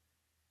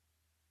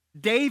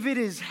 David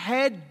is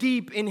head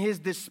deep in his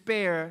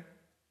despair,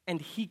 and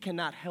he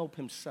cannot help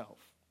himself.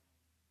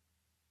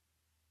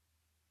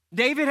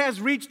 David has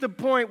reached a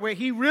point where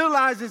he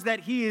realizes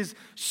that he is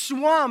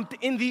swamped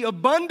in the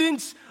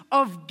abundance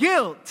of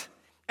guilt,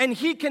 and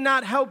he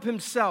cannot help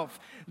himself.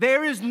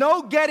 There is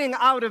no getting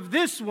out of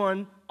this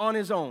one on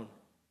his own.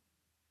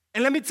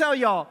 And let me tell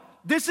y'all,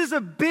 this is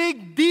a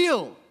big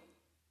deal.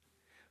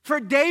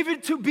 For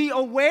David to be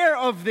aware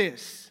of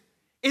this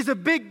is a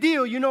big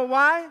deal. You know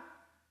why?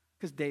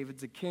 Because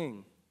David's a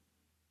king.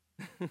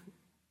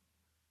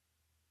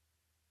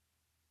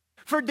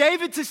 For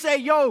David to say,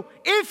 yo,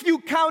 if you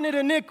counted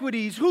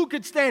iniquities, who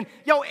could stand?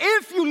 Yo,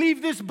 if you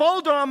leave this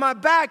boulder on my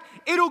back,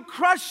 it'll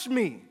crush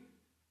me.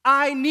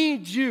 I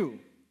need you.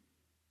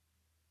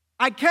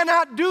 I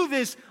cannot do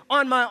this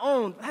on my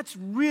own. That's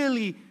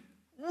really,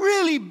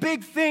 really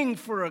big thing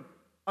for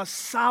a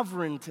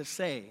sovereign to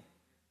say.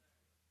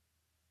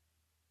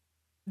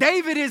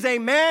 David is a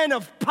man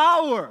of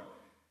power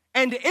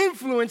and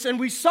influence, and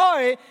we saw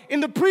it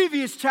in the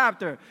previous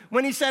chapter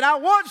when he said, I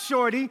want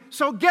shorty,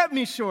 so get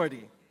me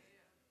shorty.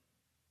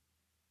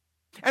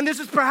 And this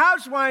is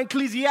perhaps why in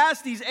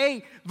Ecclesiastes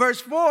 8, verse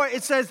 4,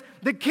 it says,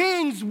 the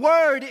king's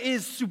word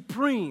is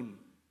supreme.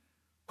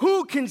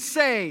 Who can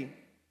say,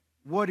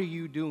 what are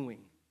you doing?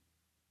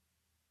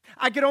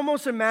 I could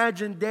almost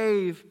imagine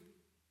Dave,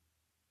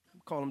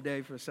 call him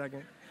Dave for a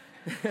second.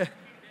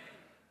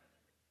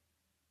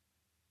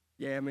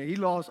 Yeah, man, he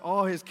lost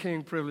all his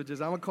king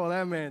privileges. I'm going to call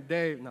that man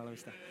Dave. No, let me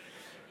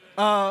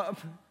stop.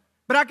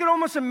 But I could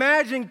almost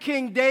imagine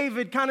King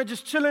David kind of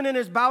just chilling in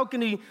his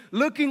balcony,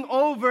 looking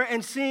over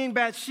and seeing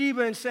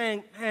Bathsheba and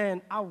saying,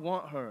 man, I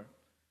want her.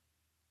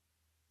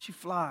 She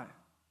fly.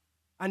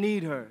 I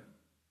need her.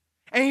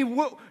 And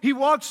he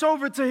walks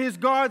over to his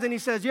guards and he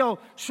says, yo,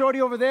 shorty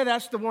over there,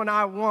 that's the one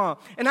I want.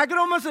 And I could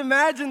almost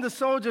imagine the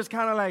soldiers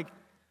kind of like,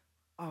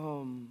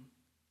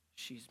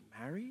 she's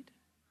married?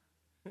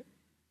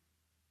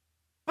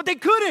 But they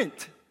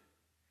couldn't.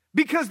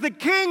 Because the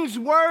king's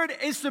word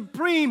is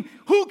supreme.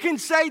 Who can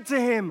say to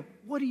him,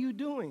 what are you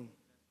doing?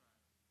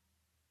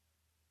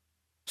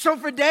 So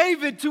for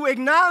David to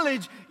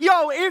acknowledge,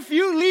 yo, if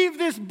you leave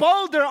this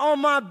boulder on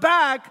my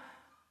back,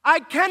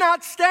 I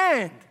cannot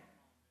stand.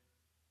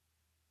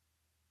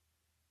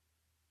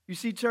 You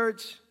see,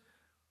 church,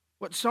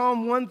 what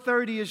Psalm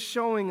 130 is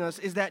showing us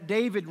is that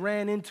David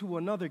ran into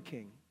another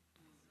king.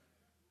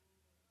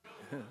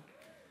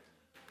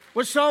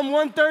 What Psalm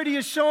 130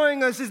 is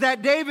showing us is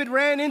that David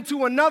ran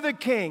into another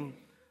king,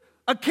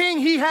 a king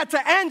he had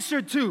to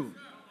answer to,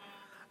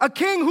 a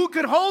king who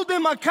could hold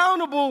him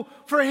accountable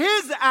for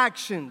his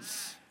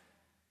actions.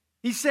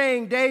 He's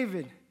saying,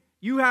 David,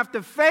 you have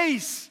to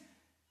face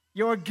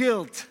your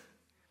guilt.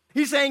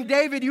 He's saying,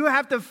 David, you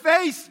have to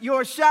face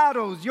your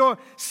shadows, your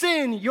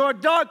sin, your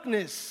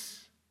darkness.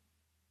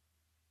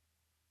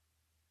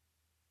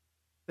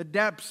 The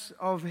depths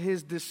of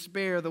his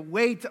despair, the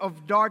weight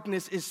of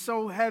darkness is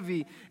so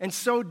heavy and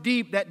so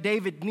deep that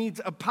David needs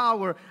a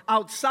power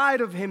outside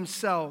of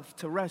himself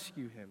to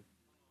rescue him.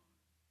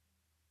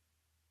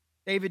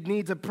 David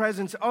needs a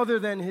presence other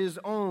than his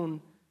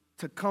own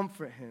to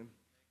comfort him.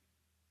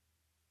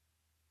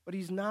 But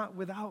he's not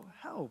without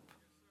help.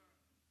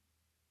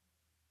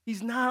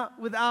 He's not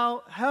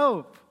without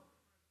help.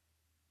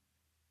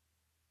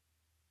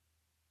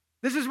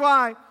 This is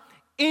why,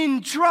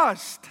 in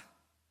trust,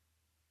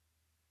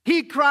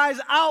 he cries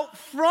out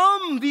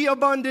from the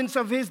abundance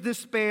of his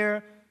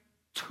despair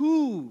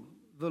to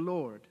the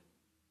Lord.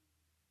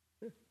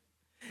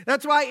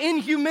 That's why in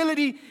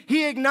humility,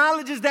 he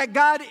acknowledges that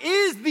God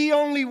is the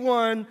only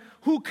one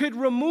who could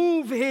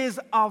remove his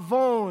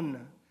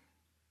avon.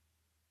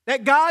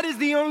 That God is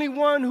the only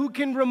one who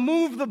can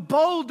remove the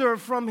boulder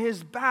from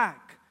his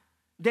back.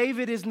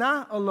 David is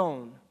not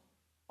alone,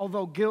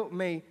 although guilt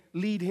may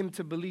lead him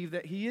to believe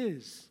that he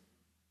is.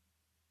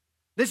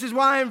 This is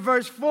why in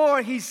verse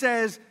 4 he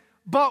says,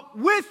 but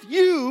with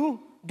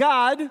you,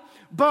 God,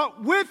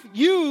 but with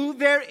you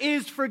there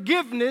is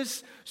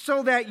forgiveness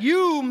so that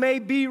you may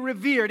be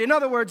revered. In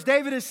other words,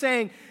 David is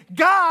saying,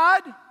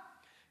 God,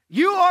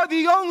 you are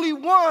the only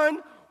one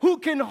who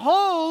can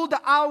hold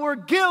our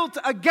guilt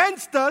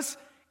against us,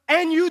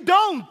 and you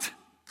don't.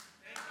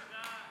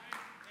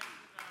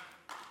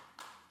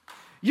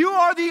 You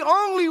are the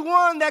only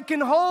one that can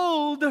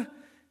hold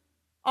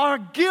our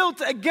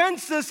guilt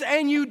against us,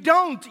 and you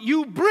don't.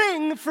 You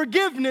bring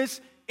forgiveness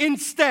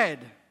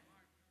instead.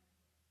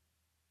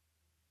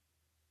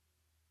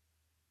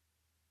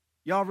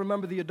 Y'all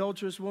remember the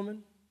adulterous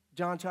woman,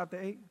 John chapter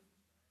 8?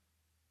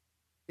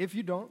 If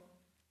you don't,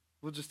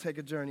 we'll just take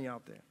a journey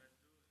out there.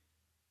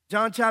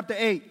 John chapter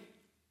 8.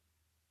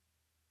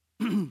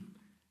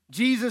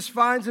 Jesus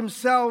finds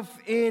himself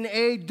in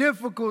a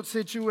difficult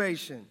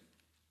situation,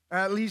 or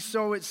at least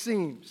so it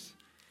seems.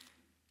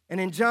 And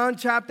in John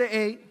chapter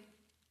 8,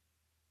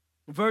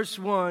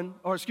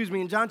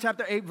 in John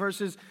chapter 8,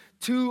 verses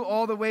 2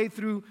 all the way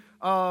through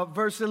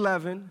verse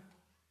 11,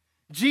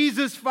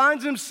 Jesus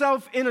finds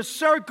himself in a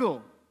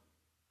circle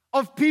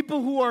of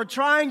people who are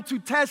trying to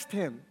test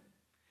him.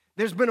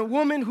 There's been a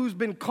woman who's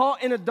been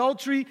caught in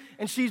adultery,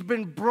 and she's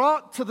been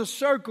brought to the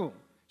circle.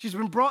 She's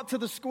been brought to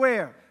the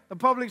square, the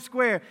public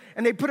square,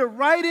 and they put her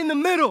right in the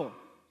middle.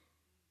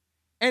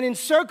 And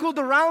encircled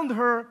around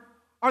her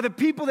are the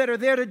people that are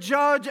there to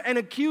judge and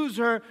accuse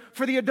her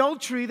for the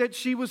adultery that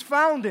she was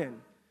found in.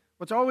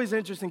 What's always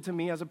interesting to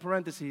me, as a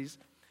parenthesis,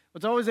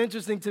 what's always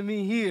interesting to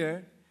me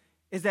here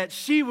is that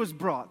she was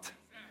brought.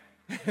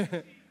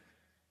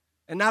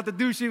 And not the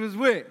dude she was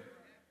with.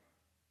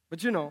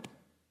 But you know,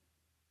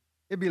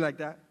 it'd be like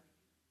that.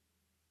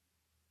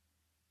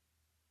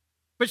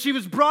 But she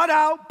was brought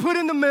out, put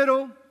in the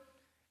middle,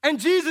 and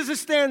Jesus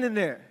is standing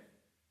there.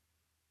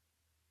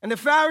 And the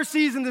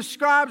Pharisees and the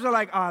scribes are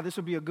like, this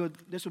will be a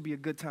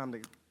good time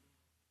to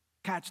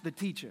catch the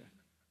teacher.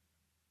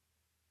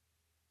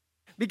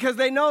 Because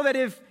they know that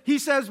if he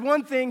says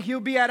one thing,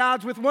 he'll be at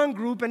odds with one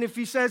group, and if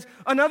he says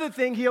another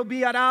thing, he'll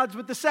be at odds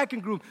with the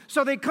second group.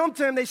 So they come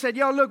to him, they said,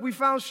 yo, look, we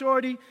found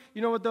Shorty.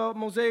 You know what the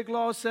Mosaic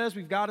law says?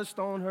 We've got to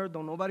stone her.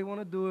 Don't nobody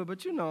want to do it,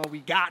 but you know, we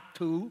got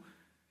to.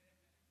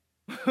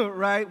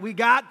 Right? We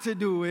got to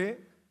do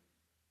it.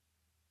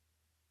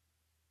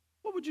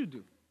 What would you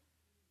do?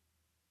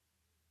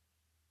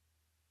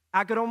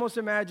 I could almost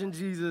imagine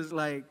Jesus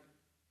like,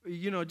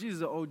 Jesus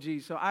is an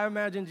OG, so I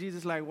imagine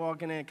Jesus like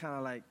walking in kind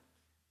of like,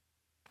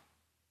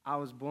 I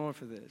was born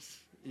for this,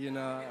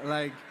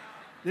 like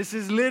this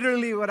is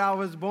literally what I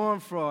was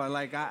born for.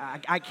 Like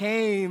I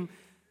came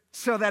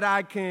so that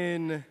I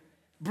can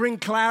bring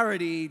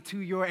clarity to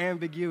your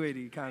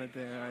ambiguity kind of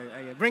thing.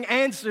 Right? Bring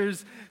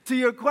answers to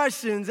your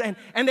questions. And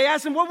they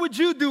asked him, what would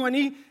you do? And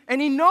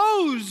he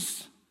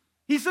knows,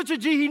 he's such a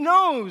G, he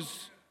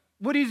knows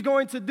what he's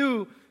going to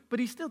do, but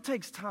he still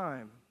takes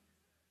time.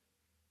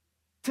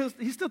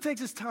 He still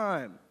takes his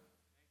time.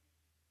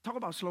 Talk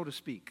about slow to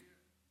speak,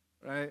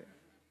 right?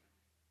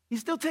 He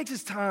still takes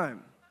his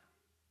time.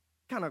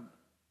 Kind of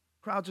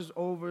crouches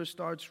over,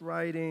 starts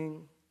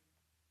writing.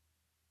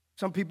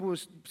 Some people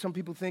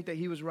think that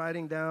he was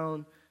writing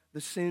down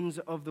the sins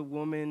of the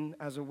woman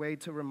as a way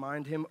to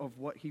remind him of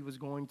what he was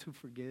going to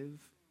forgive.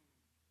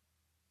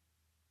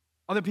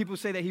 Other people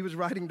say that he was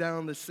writing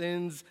down the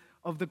sins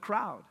of the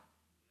crowd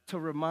to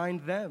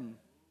remind them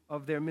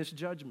of their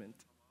misjudgment.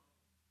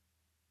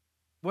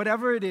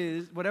 Whatever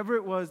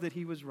it was that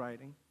he was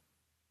writing,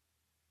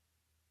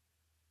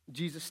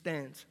 Jesus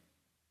stands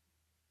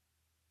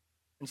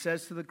and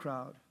says to the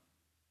crowd,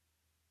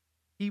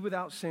 he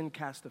without sin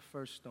cast the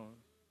first stone.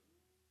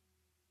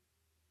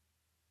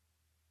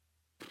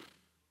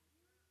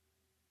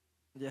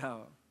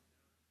 Yeah,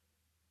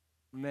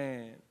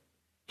 man.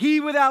 He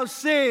without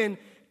sin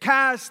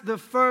cast the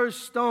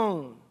first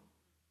stone.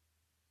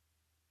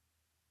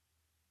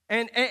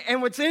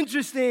 And what's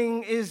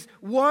interesting is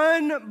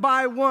one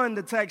by one,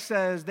 the text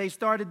says, they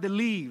started to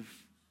leave.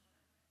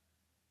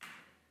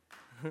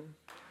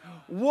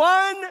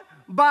 One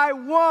by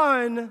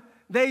one,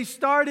 they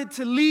started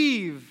to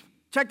leave.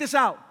 Check this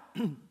out.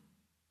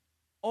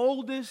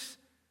 Oldest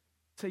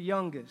to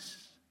youngest.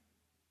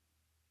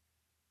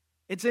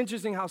 It's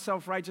interesting how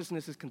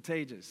self-righteousness is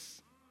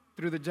contagious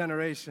through the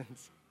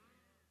generations.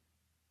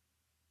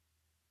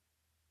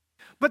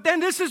 But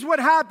then this is what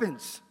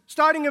happens,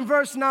 starting in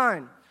verse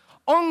 9.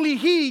 Only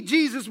he,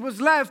 Jesus,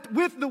 was left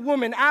with the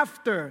woman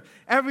after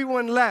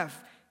everyone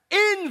left.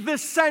 In the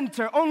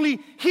center, only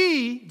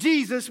he,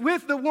 Jesus,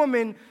 with the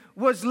woman,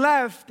 was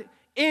left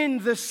in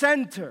the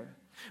center.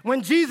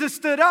 When Jesus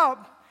stood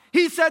up,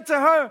 he said to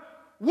her,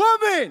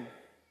 "Woman,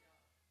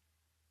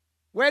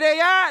 where they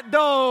at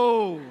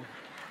though?"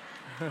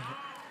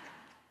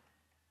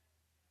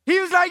 He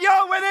was like,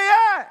 "Yo, where they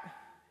at?"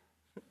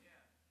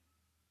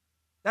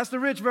 That's the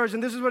rich version.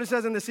 This is what it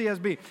says in the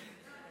CSB.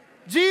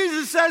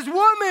 Jesus says,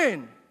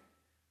 "Woman,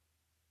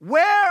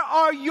 where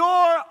are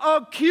your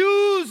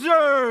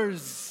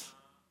accusers?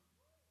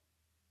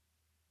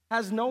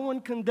 Has no one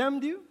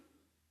condemned you?"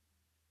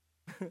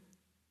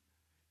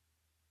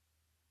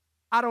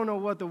 I don't know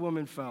what the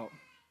woman felt,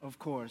 of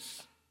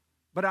course,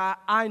 but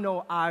I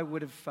know I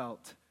would have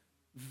felt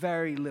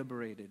very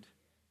liberated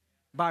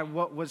by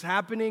what was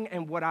happening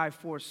and what I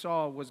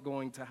foresaw was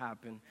going to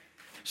happen.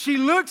 She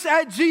looks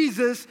at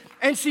Jesus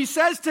and she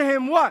says to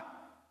him, what?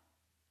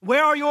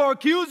 "Where are your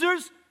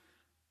accusers?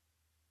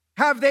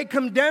 Have they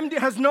condemned you?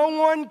 Has no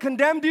one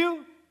condemned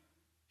you?"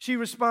 She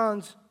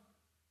responds,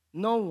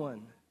 "No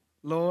one,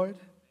 Lord."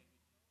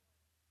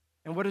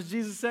 And what does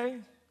Jesus say?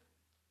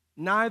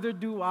 "Neither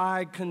do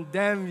I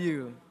condemn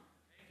you.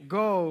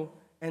 Go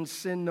and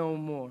sin no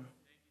more."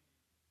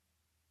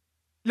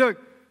 Look,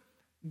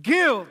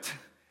 guilt,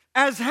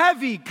 as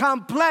heavy,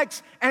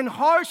 complex, and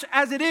harsh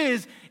as it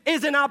is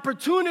an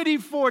opportunity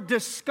for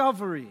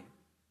discovery.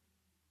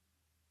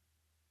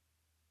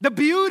 The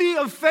beauty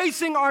of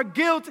facing our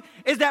guilt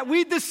is that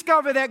we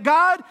discover that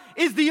God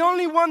is the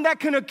only one that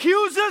can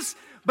accuse us,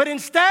 but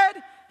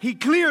instead, He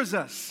clears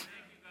us.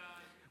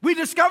 We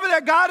discover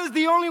that God is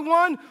the only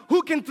one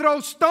who can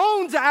throw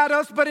stones at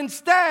us, but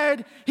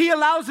instead, He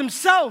allows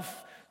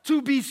Himself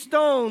to be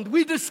stoned.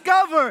 We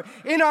discover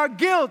in our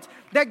guilt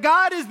that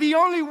God is the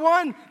only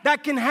one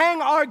that can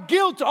hang our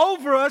guilt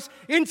over us.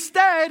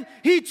 Instead,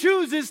 He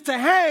chooses to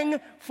hang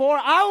for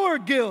our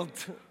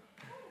guilt.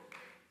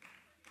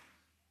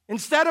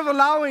 Instead of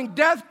allowing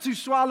death to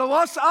swallow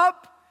us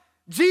up,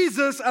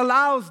 Jesus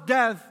allows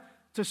death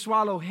to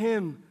swallow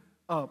Him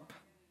up.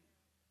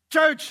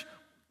 Church,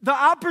 the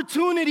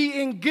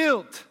opportunity in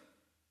guilt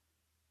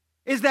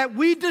is that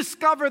we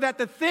discover that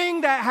the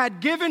thing that had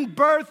given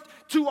birth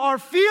to our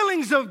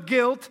feelings of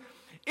guilt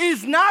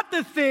is not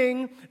the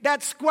thing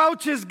that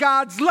squelches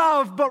God's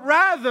love, but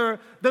rather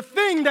the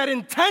thing that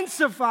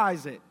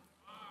intensifies it.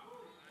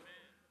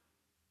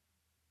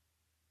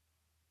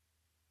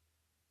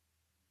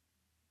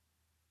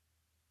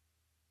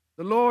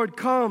 The Lord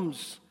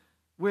comes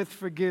with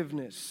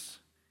forgiveness.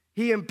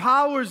 He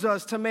empowers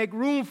us to make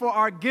room for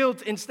our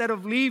guilt. Instead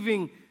of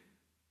leaving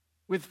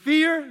with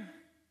fear,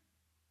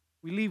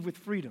 we leave with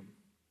freedom.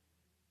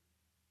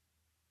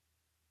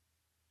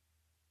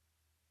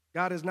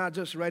 God is not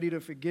just ready to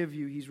forgive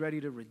you, He's ready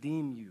to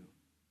redeem you.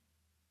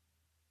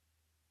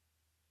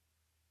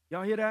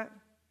 Y'all hear that?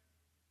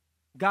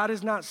 God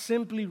is not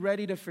simply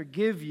ready to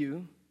forgive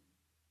you,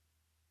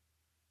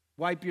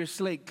 wipe your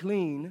slate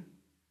clean,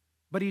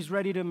 but He's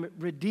ready to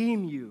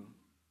redeem you,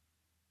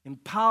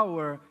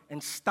 empower,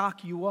 and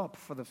stock you up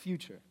for the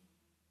future.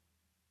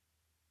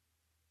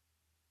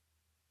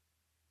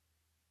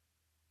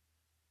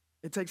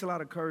 It takes a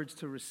lot of courage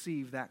to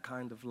receive that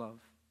kind of love.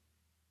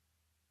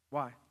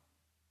 Why?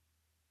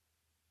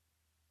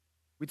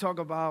 We talk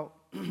about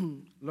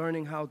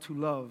learning how to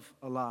love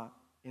a lot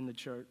in the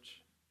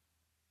church.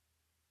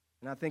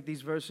 And I think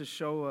these verses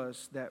show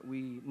us that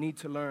we need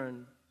to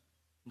learn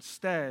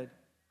instead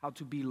how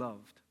to be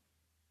loved.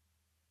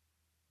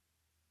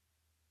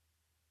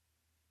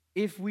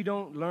 If we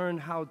don't learn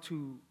how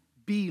to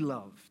be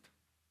loved,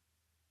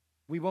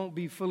 we won't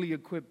be fully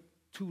equipped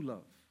to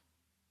love.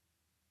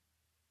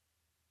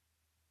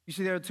 You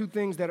see, there are two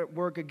things that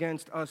work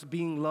against us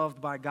being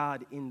loved by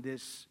God in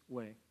this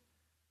way: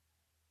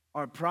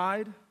 our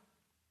pride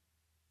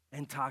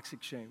and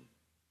toxic shame.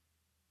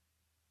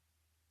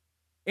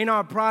 In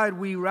our pride,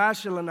 we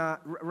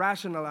rationalize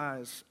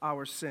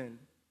our sin.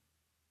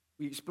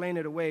 We explain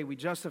it away. We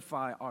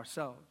justify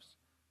ourselves.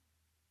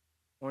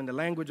 Or in the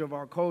language of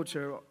our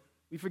culture,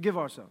 we forgive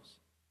ourselves,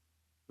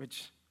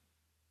 which,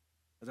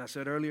 as I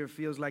said earlier,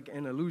 feels like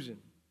an illusion.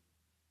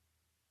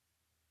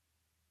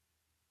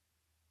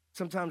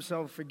 Sometimes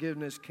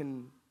self-forgiveness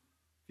can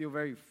feel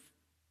very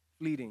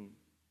fleeting,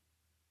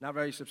 not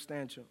very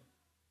substantial.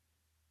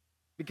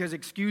 Because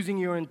excusing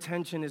your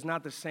intention is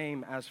not the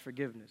same as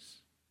forgiveness.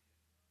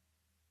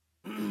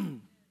 To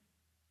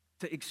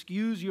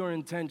excuse your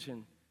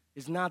intention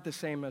is not the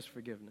same as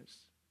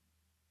forgiveness.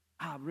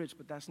 Rich,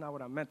 but that's not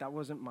what I meant. That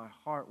wasn't my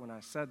heart when I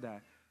said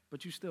that.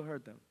 But you still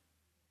hurt them.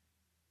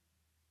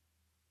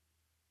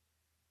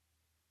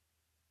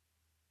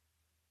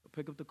 So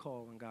pick up the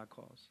call when God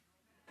calls.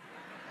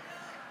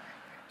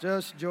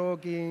 Just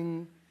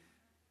joking.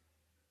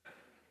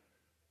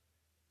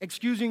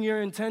 Excusing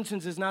your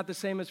intentions is not the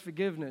same as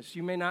forgiveness.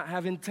 You may not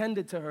have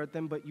intended to hurt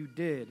them, but you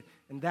did,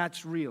 and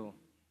that's real.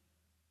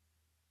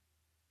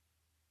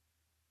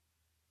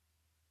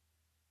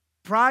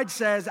 Pride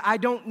says, I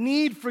don't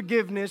need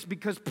forgiveness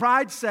because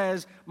pride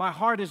says my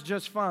heart is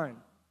just fine.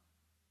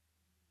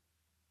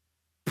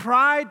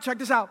 Pride, check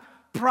this out,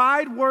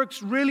 pride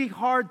works really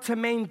hard to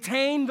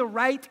maintain the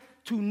right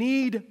to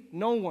need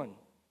no one.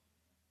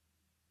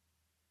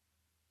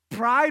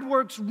 Pride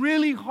works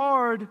really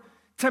hard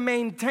to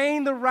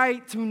maintain the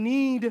right to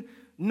need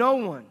no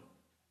one.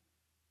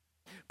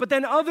 But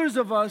then others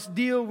of us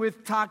deal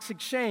with toxic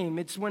shame.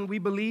 It's when we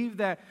believe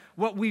that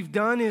what we've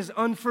done is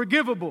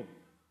unforgivable,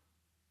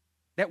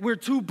 that we're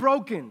too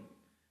broken,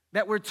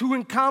 that we're too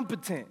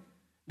incompetent,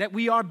 that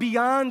we are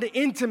beyond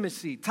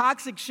intimacy.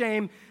 Toxic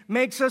shame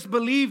makes us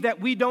believe that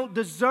we don't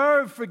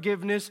deserve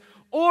forgiveness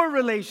or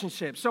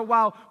relationship. So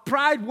while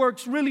pride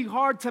works really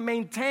hard to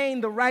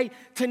maintain the right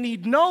to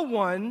need no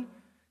one,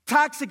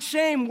 toxic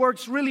shame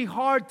works really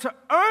hard to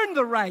earn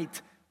the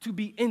right to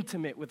be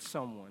intimate with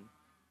someone.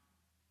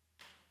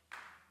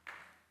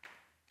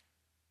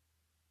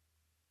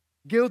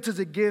 Guilt is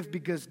a gift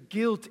because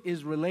guilt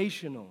is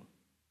relational.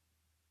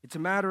 It's a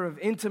matter of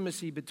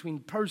intimacy between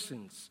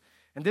persons.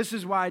 And this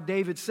is why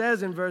David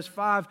says in verse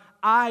 5,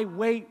 I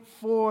wait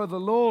for the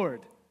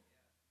Lord.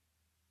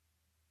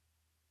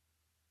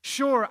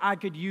 Sure, I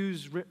could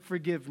use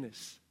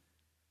forgiveness.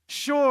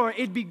 Sure,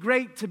 it'd be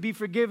great to be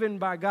forgiven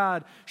by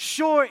God.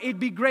 Sure, it'd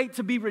be great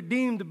to be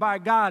redeemed by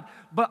God.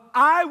 But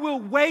I will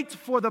wait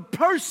for the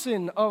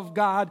person of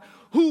God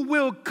who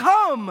will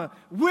come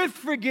with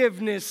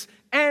forgiveness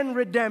and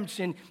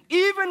redemption.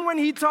 Even when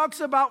he talks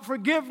about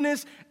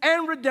forgiveness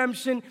and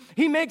redemption,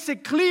 he makes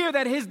it clear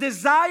that his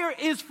desire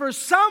is for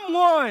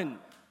someone,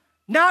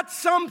 not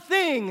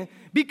something,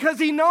 because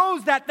he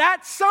knows that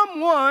that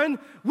someone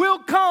will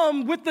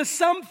come with the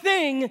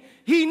something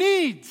he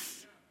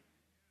needs.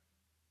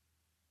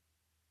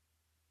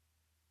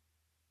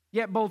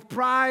 Yet both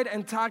pride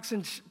and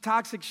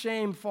toxic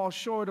shame fall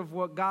short of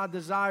what God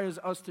desires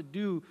us to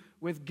do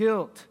with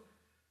guilt.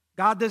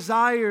 God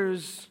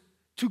desires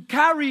to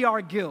carry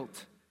our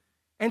guilt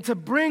and to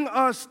bring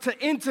us to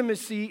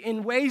intimacy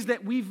in ways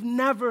that we've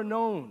never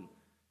known.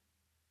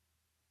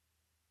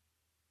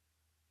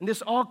 And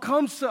this all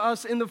comes to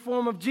us in the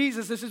form of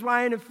Jesus. This is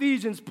why in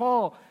Ephesians,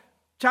 Paul,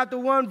 chapter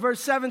 1,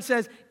 verse 7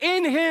 says,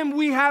 in him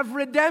we have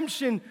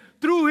redemption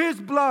through his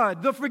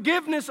blood, the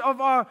forgiveness of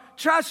our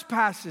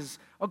trespasses,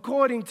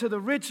 according to the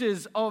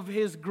riches of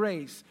his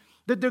grace.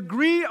 The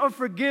degree of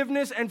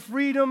forgiveness and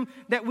freedom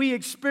that we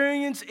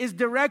experience is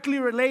directly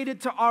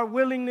related to our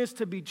willingness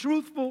to be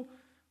truthful,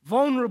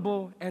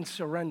 vulnerable, and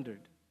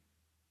surrendered.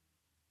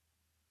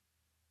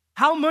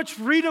 How much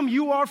freedom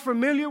you are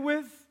familiar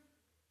with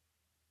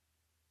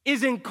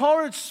is in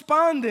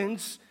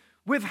correspondence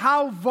with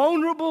how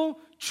vulnerable,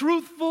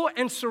 truthful,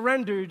 and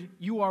surrendered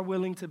you are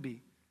willing to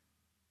be.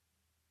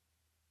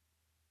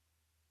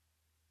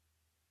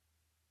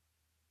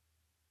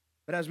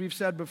 But as we've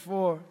said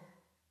before,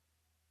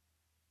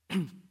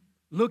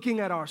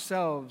 looking at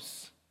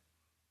ourselves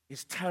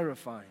is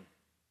terrifying.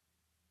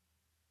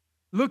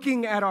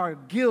 Looking at our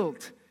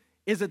guilt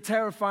is a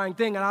terrifying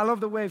thing. And I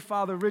love the way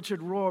Father Richard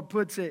Rohr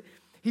puts it.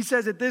 He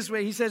says it this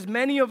way. He says,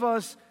 many of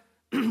us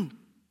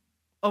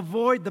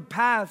avoid the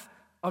path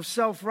of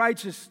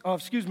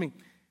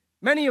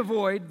many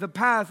avoid the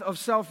path of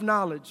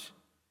self-knowledge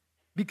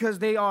because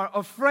they are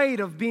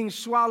afraid of being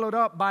swallowed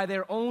up by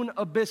their own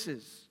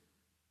abysses.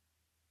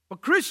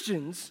 But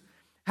Christians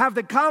have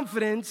the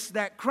confidence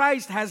that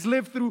Christ has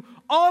lived through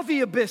all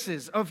the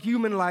abysses of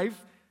human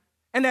life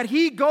and that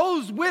he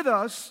goes with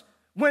us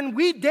when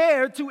we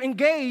dare to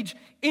engage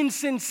in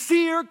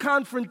sincere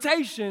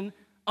confrontation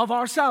of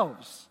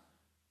ourselves.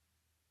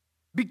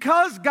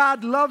 Because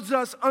God loves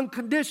us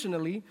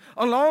unconditionally,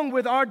 along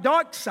with our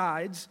dark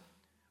sides,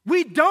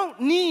 we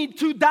don't need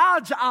to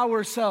dodge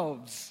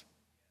ourselves.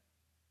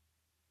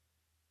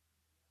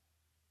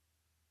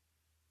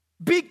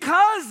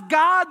 Because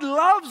God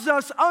loves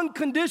us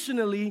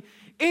unconditionally,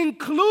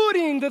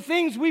 including the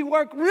things we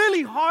work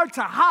really hard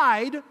to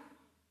hide,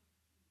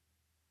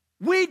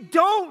 we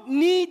don't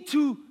need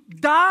to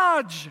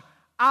dodge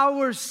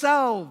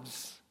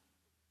ourselves.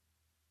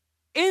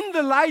 In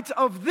the light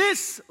of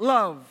this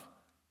love,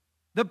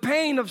 the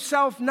pain of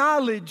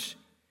self-knowledge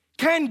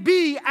can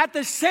be at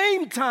the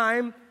same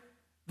time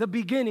the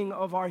beginning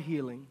of our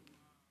healing.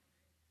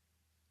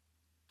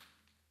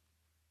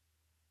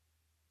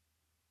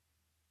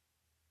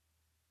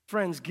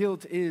 Friends,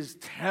 guilt is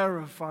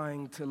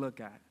terrifying to look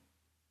at,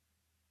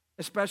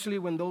 especially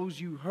when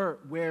those you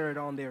hurt wear it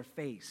on their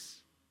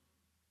face.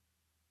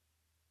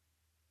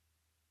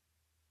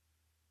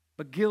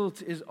 But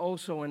guilt is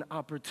also an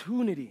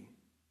opportunity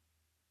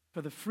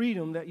for the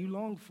freedom that you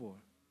long for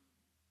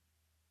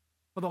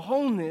the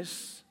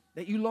wholeness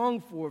that you long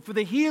for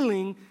the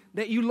healing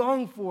that you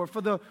long for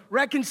the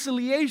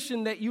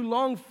reconciliation that you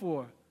long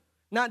for,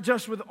 not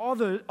just with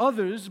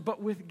others,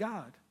 but with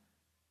God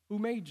who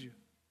made you.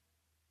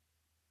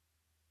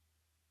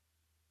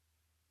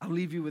 I'll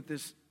leave you with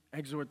this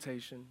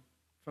exhortation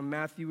from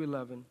Matthew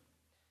 11.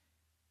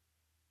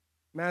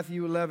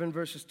 Matthew 11,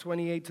 verses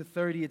 28 to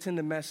 30. It's in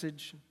the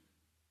Message.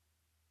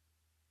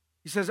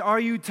 He says, are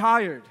you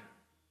tired,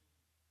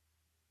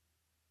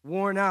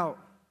 worn out,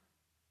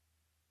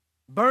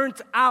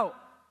 burnt out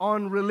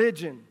on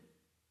religion?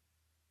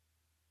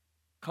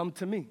 Come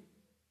to me.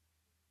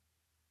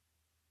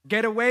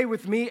 Get away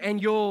with me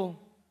and you'll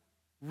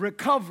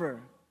recover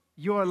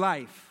your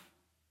life.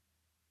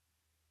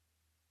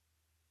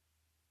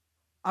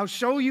 I'll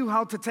show you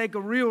how to take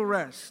a real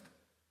rest.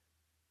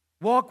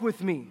 Walk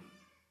with me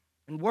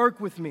and work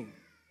with me.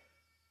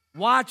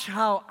 Watch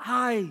how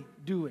I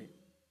do it.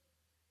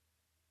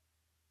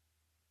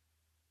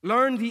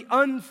 Learn the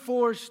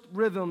unforced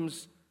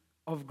rhythms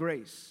of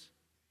grace.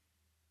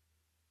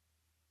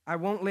 I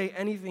won't lay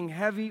anything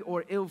heavy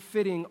or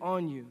ill-fitting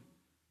on you.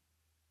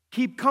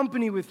 Keep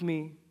company with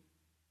me,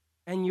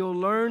 and you'll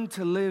learn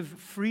to live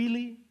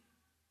freely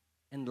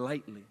and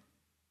lightly.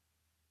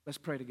 Let's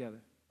pray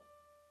together.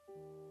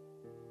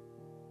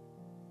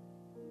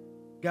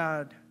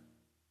 God,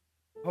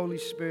 Holy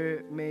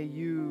Spirit, may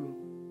you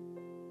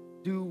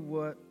do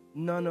what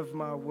none of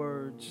my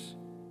words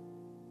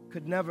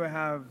could never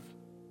have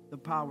the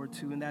power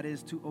to, and that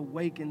is to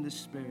awaken the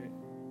Spirit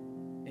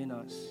in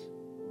us.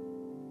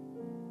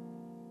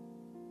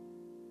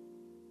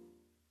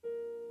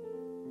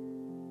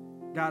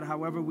 God,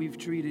 however we've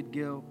treated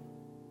guilt,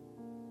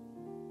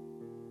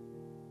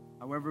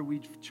 however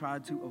we've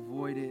tried to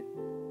avoid it,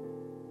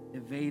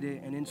 evade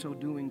it, and in so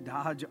doing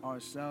dodge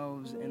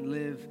ourselves and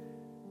live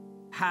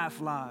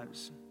half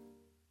lives,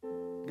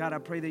 God, I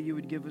pray that you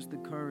would give us the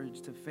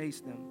courage to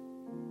face them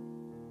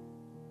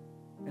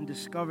and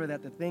discover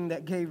that the thing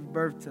that gave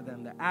birth to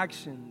them, the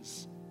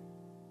actions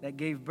that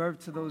gave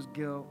birth to those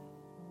guilt,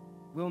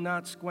 will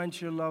not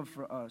squelch your love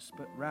for us,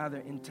 but rather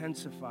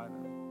intensify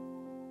them.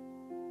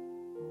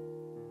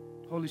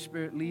 Holy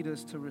Spirit, lead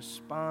us to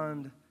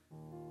respond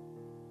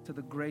to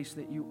the grace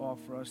that you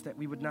offer us, that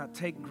we would not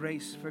take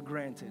grace for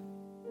granted,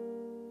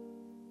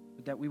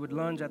 but that we would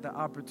lunge at the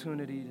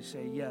opportunity to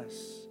say, yes,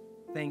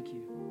 thank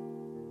you.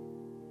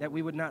 That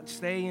we would not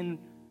stay in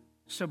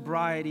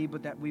sobriety,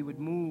 but that we would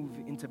move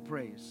into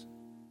praise.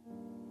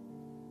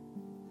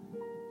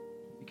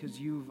 Because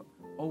you've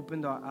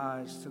opened our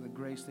eyes to the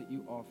grace that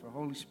you offer.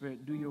 Holy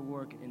Spirit, do your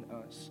work in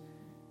us.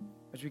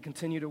 As we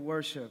continue to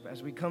worship,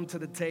 as we come to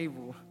the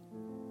table,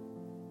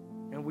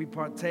 and we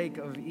partake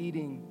of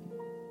eating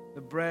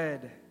the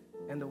bread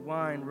and the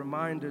wine,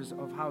 reminders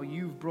of how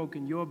you've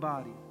broken your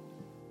body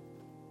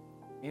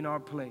in our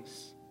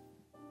place.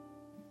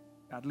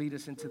 God, lead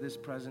us into this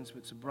presence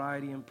with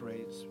sobriety and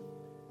praise.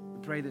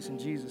 We pray this in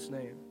Jesus'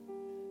 name.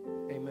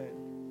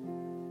 Amen.